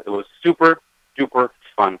 It was super, duper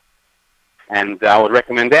fun, and I would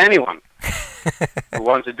recommend anyone who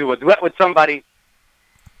wants to do a duet with somebody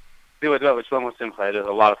do it with Shlomo Simcha. It is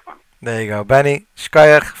a lot of fun. There you go. Benny,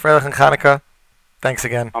 Shkoyach, Freilich and Chanukah. Thanks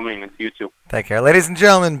again. I mean, it's you too. Take care. Ladies and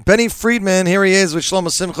gentlemen, Benny Friedman, here he is with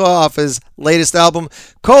Shlomo Simcha off his latest album,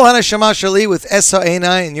 Kol HaNeshama Shali with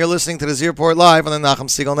S.A.9, and you're listening to the Z Report live on the Nachum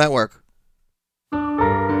Segal Network.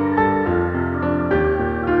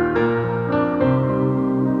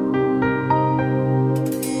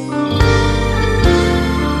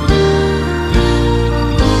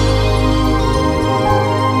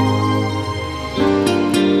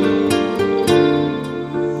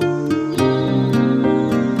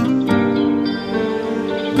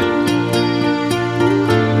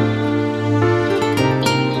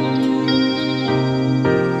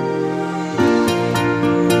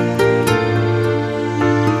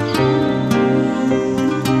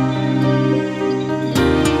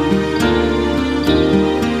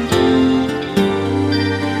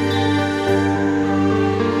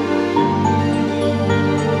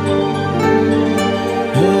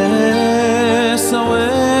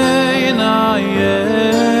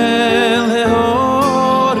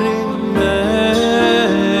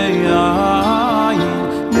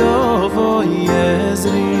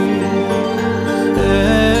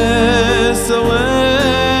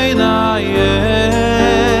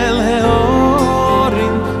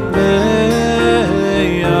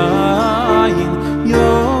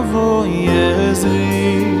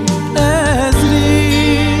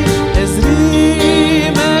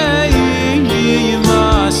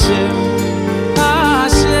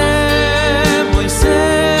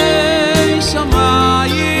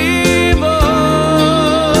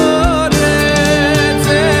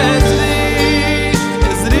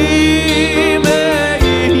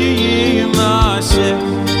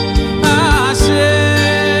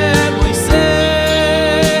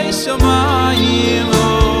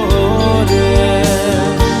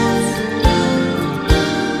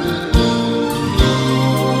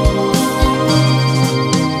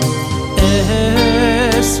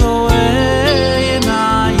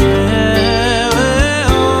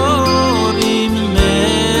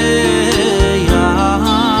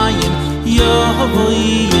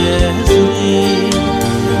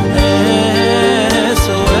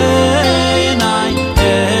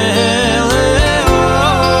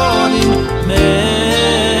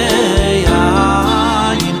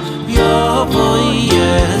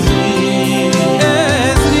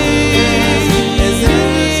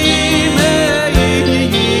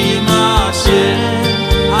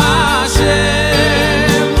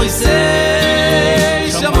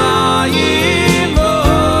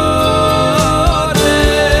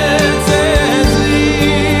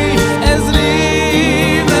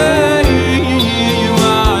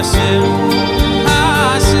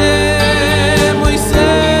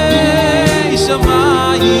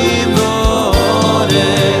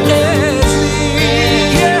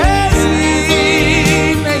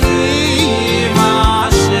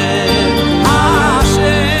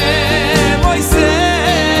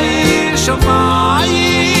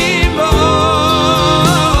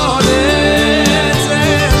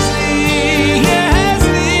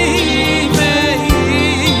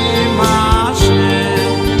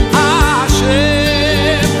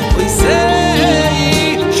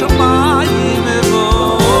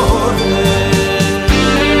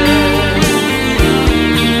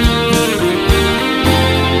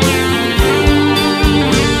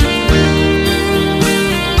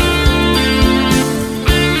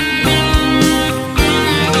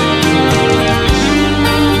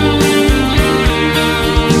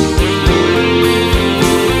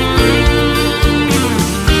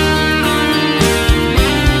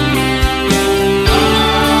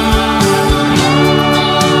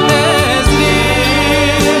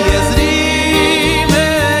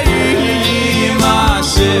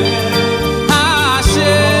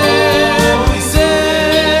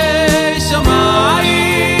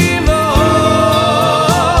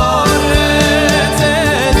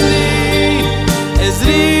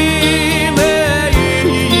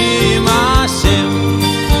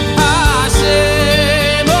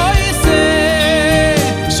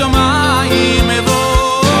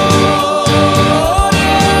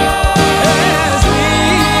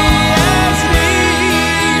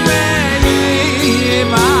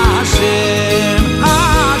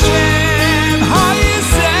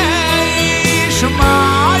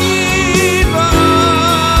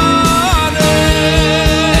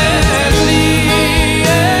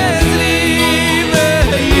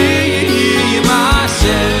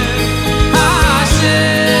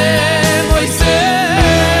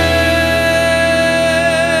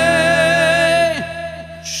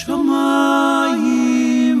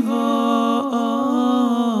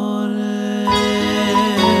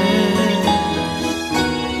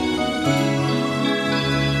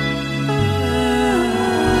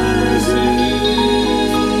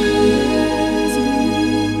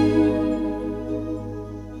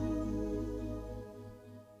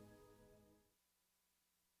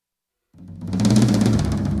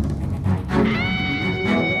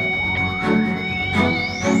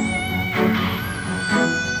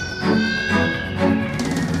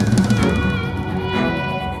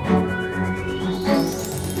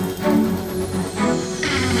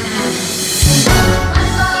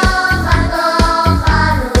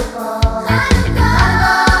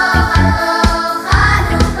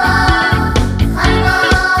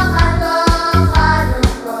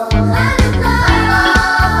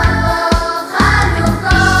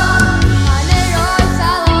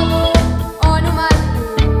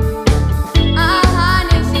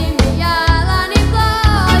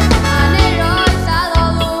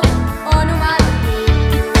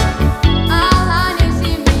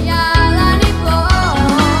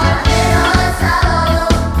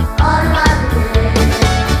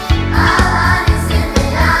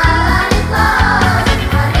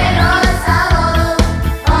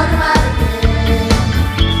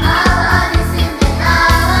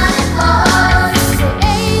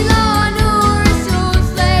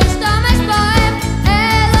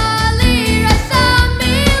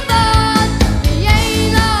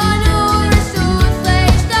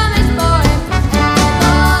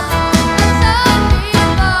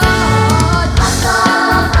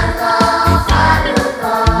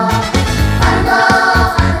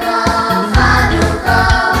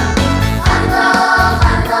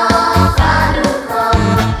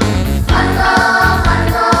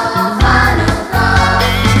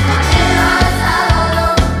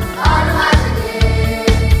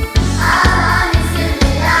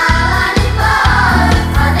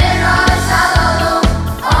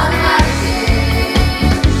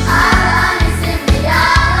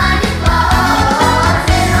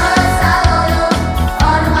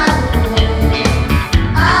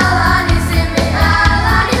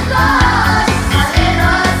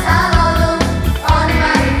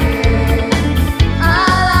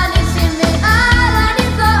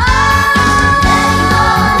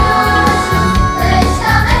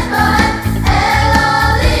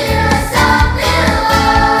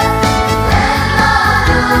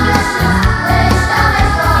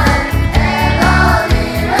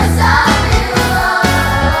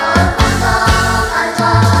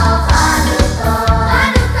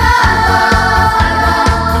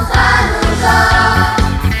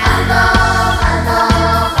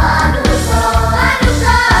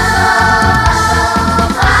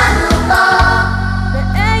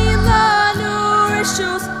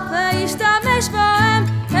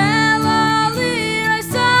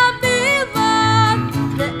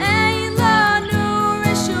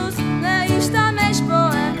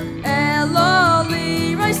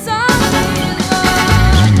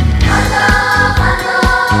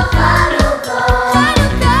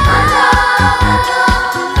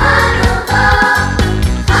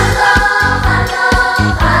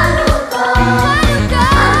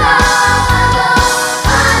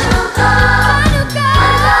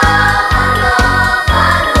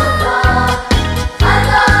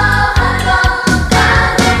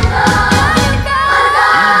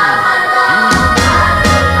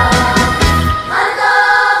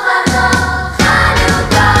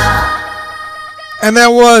 And that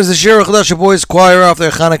was the Shir Chadasha Boys Choir off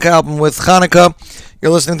their Hanukkah album with Hanukkah.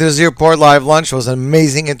 You're listening to the Zierport Live Lunch. It was an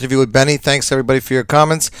amazing interview with Benny. Thanks, everybody, for your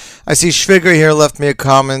comments. I see Schwiger here left me a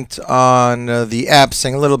comment on the app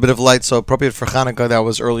saying a little bit of light, so appropriate for Hanukkah. That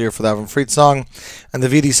was earlier for the Avram Fried song. And the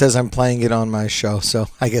VD says I'm playing it on my show, so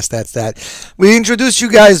I guess that's that. We introduced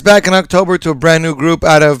you guys back in October to a brand new group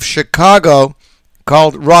out of Chicago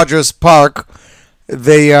called Rogers Park.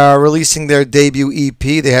 They are releasing their debut EP.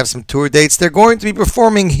 They have some tour dates. They're going to be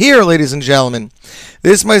performing here, ladies and gentlemen,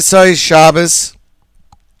 this Mosai Shabbos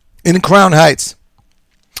in Crown Heights.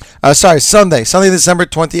 Sunday, December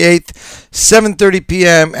 28th, 7:30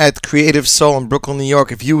 p.m. at Creative Soul in Brooklyn, New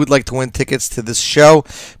York. If you would like to win tickets to this show,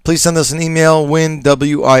 please send us an email,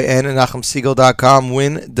 winwin@nachumsegal.com,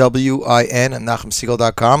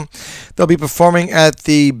 winwin@nachumsegal.com. They'll be performing at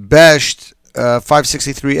the Best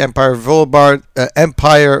 563 Empire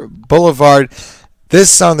Boulevard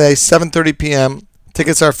this Sunday, 7:30 p.m.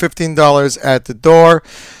 Tickets are $15 at the door.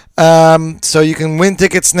 So you can win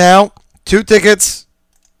tickets now. 2 tickets.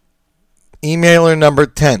 Emailer number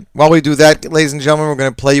 10. While we do that, ladies and gentlemen, we're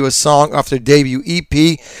going to play you a song off their debut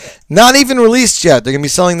EP. Not even released yet. They're going to be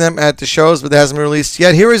selling them at the shows, but it hasn't been released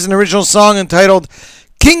yet. Here is an original song entitled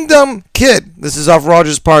Kingdom Kid. This is off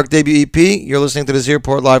Rogers Park debut EP. You're listening to the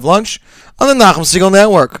Zierport Live Lunch on the Nachum Segal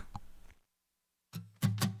Network.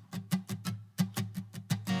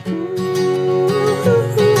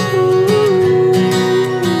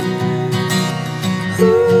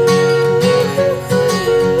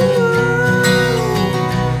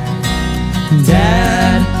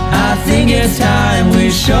 Dad, I think it's time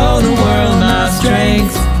we show the world my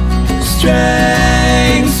strength.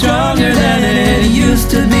 Strength stronger than it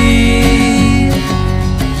used to be.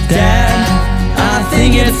 Dad, I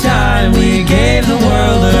think it's time we gave the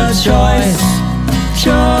world a choice.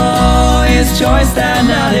 Choice that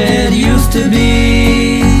not it used to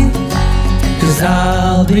be. 'Cause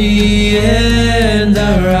I'll be in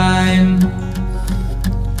the rhyme.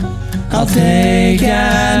 I'll take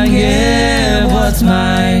and give what's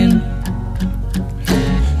mine.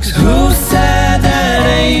 'Cause who said that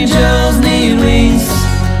angels need wings?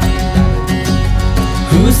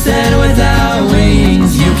 Who said without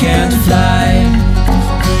wings you can't fly?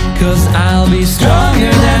 'Cause I'll be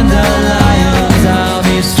stronger than the lions. I'll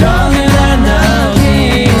be stronger than the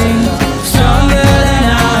kings. Stronger than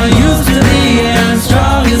I used to be, and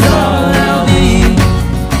strong is all I'll be.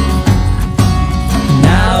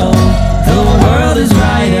 Now the world is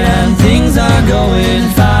right and things are going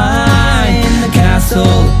fine. The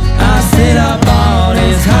castle I sit up on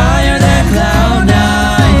is higher than cloud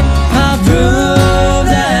 9. I'll prove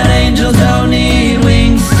that angels don't need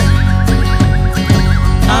wings.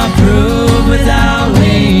 I'll prove without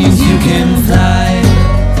wings you can fly.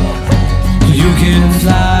 You can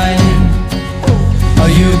fly. Oh,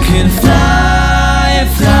 you can fly,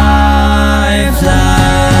 fly,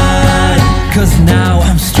 fly. 'Cause now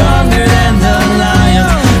I'm stronger than the lion,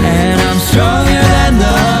 and I'm stronger than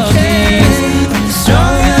the kings.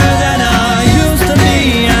 Stronger than I used to be,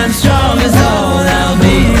 and strong as all I'll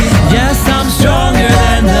be. Yes, I'm stronger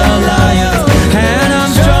than the lion, and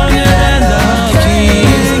I'm stronger than the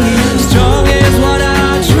kings. Strong is what I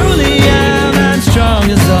truly am, and strong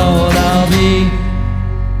is all I'll be.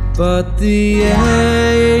 But the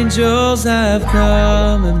angels have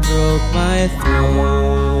come and broke my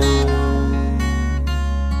throat.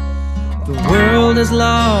 The world is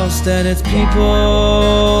lost and its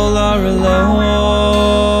people are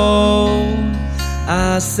alone.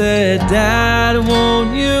 I said, Dad,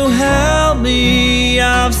 won't you help me?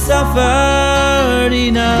 I've suffered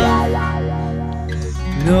enough.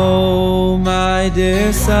 No, my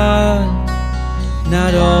dear son,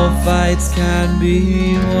 not all fights can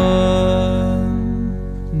be won.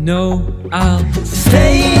 No, I'll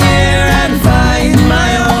stay here and fight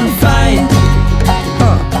my own fight.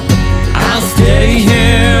 I'll stay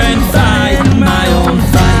here and fight my own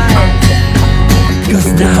fight. 'Cause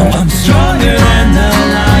now I'm stronger than the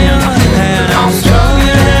lion, and I'm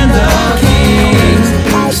stronger than the kings.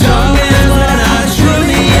 Strong is what I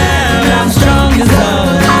truly am, I'm strong as all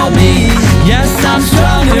I'll be. Yes, I'm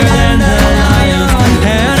stronger than the lion,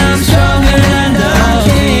 and I'm stronger than the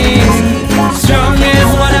kings. Strong is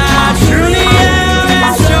what I truly am,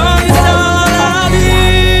 and strong is all I'll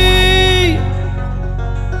be.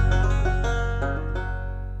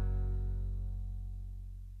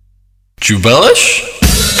 Jubelish?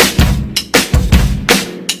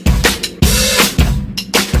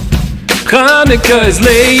 Hanukkah is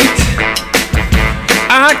late.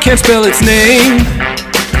 I can't spell its name.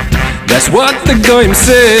 That's what the goyim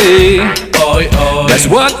say. Oi, oi. That's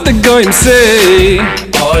what the goyim say.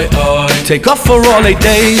 Oi, oi. take off for all 8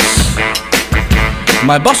 days.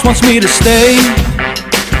 My boss wants me to stay,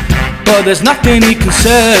 but there's nothing he can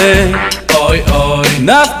say. Oi, oi,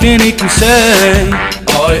 nothing he can say.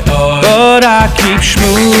 Oi, oi, but I keep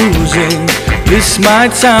schmoozing. This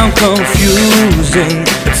might sound confusing.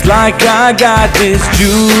 It's like I got this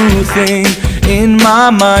Jew thing in my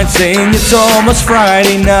mind saying it's almost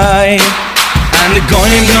Friday night. And they're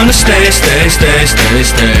gonna stay.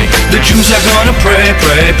 The Jews are gonna pray.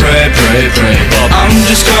 I'm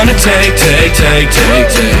just gonna take.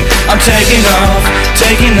 I'm taking off.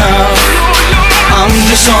 I'm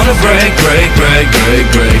just on a break.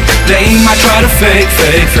 They might try to fake.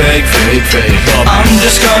 I'm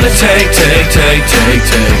just gonna take.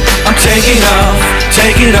 I'm taking off. I'm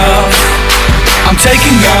taking off. I'm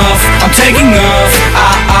taking off. I'm taking off.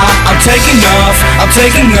 I'm taking off. I'm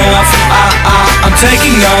taking off. I'm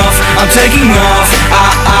taking off.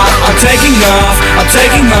 I'm taking off. I'm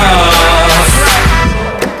taking off.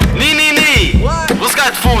 Nee. Was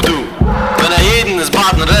geht vor, du? Wenn jeden ist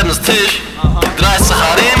Baden Rebens Tisch, 30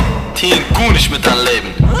 Harim, tien gut mit dein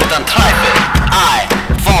Leben. Mit dein Treife,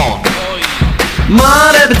 iPhone.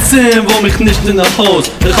 Maar heb het zin, woon mich nicht in der Haus.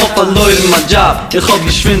 Ich hab verloren mein Job, ich hab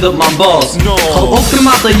geschwind auf mein Boss. Ich hab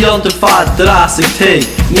aufgemacht ein Jahr unter Fahrt 30 Tage.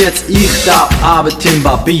 Jetzt ich darf arbeiten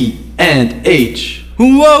bei B&H.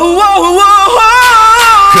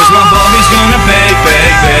 Cause my body's gonna bake.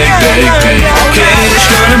 Okay, it's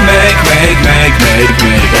gonna make.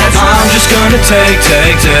 I'm just gonna take.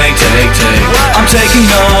 I'm taking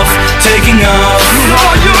off.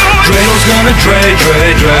 Dreidel's gonna trade.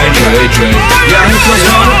 Yannickel's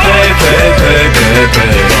gonna pay.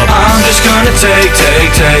 I'm just gonna take.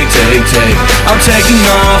 I'm taking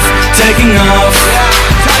off. I'm taking off.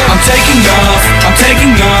 I'm taking off. I'm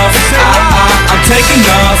taking off. I'm taking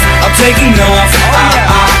off. I'm taking off.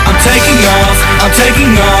 I'm taking off. I'm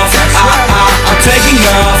taking off. I'm taking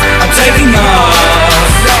off. I'm taking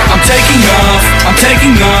off. I'm taking off. I'm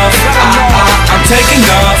taking off. I'm taking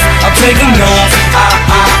off. I'm taking off.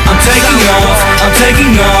 I'm taking off.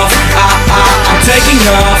 I'm taking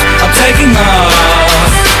off. I'm taking off.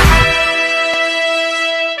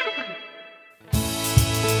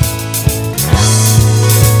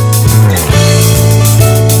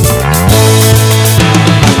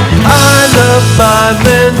 My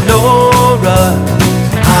menorah,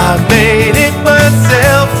 I made it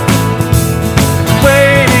myself,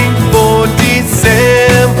 waiting for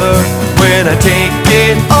December when I take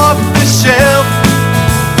it off the shelf.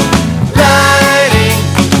 Lighting,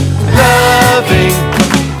 loving,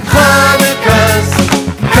 Hanukkah's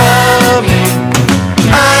coming.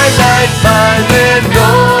 I light my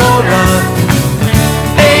menorah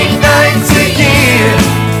 8 nights a year,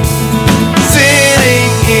 sitting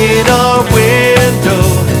in our window,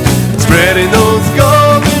 spreading those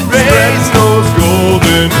golden rays,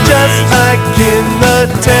 just like in the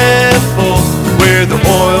temple where the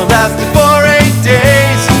oil lasted for 8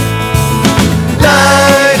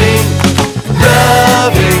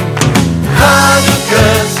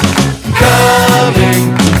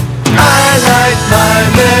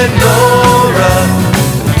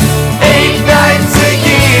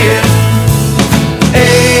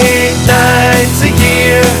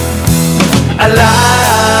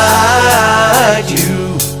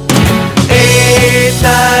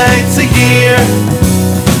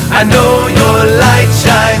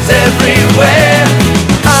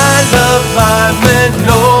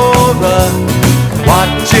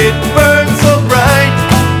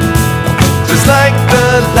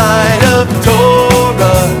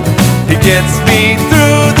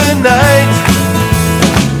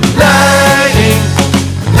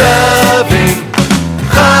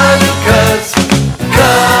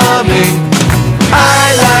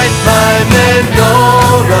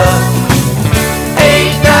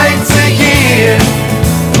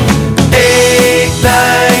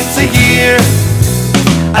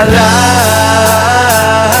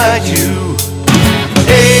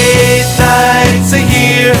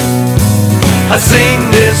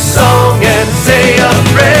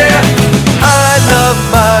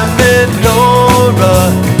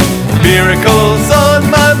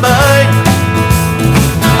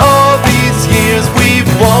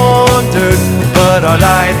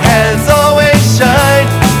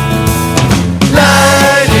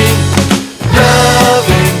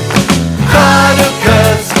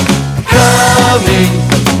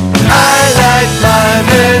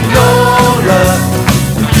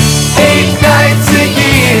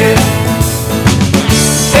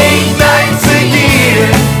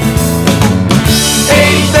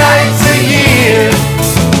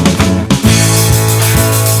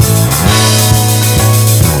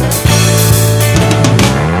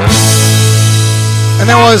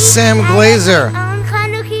 was Sam Glazer.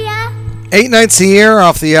 8 nights a year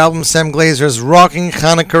off the album Sam Glazer's Rocking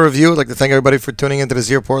Hanukkah Review. I'd like to thank everybody for tuning into this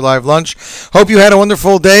Airport Live Lunch. Hope you had a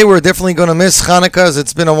wonderful day. We're definitely going to miss Hanukkah as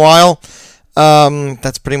it's been a while.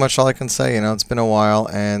 That's pretty much all I can say. It's been a while,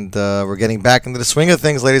 and we're getting back into the swing of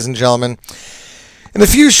things, ladies and gentlemen. In a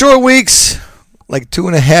few short weeks, like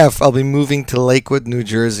 2.5, I'll be moving to Lakewood, New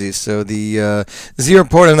Jersey. So the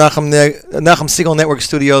Z-Report and Nachum Segal Network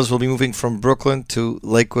Studios will be moving from Brooklyn to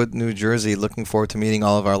Lakewood, New Jersey. Looking forward to meeting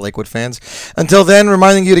all of our Lakewood fans. Until then,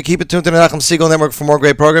 reminding you to keep it tuned to the Nachum Segal Network for more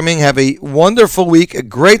great programming. Have a wonderful week, a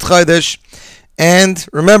great Chodesh, and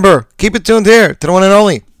remember, keep it tuned here to the one and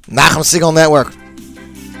only Nachum Segal Network.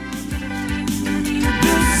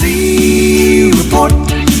 Z-Report.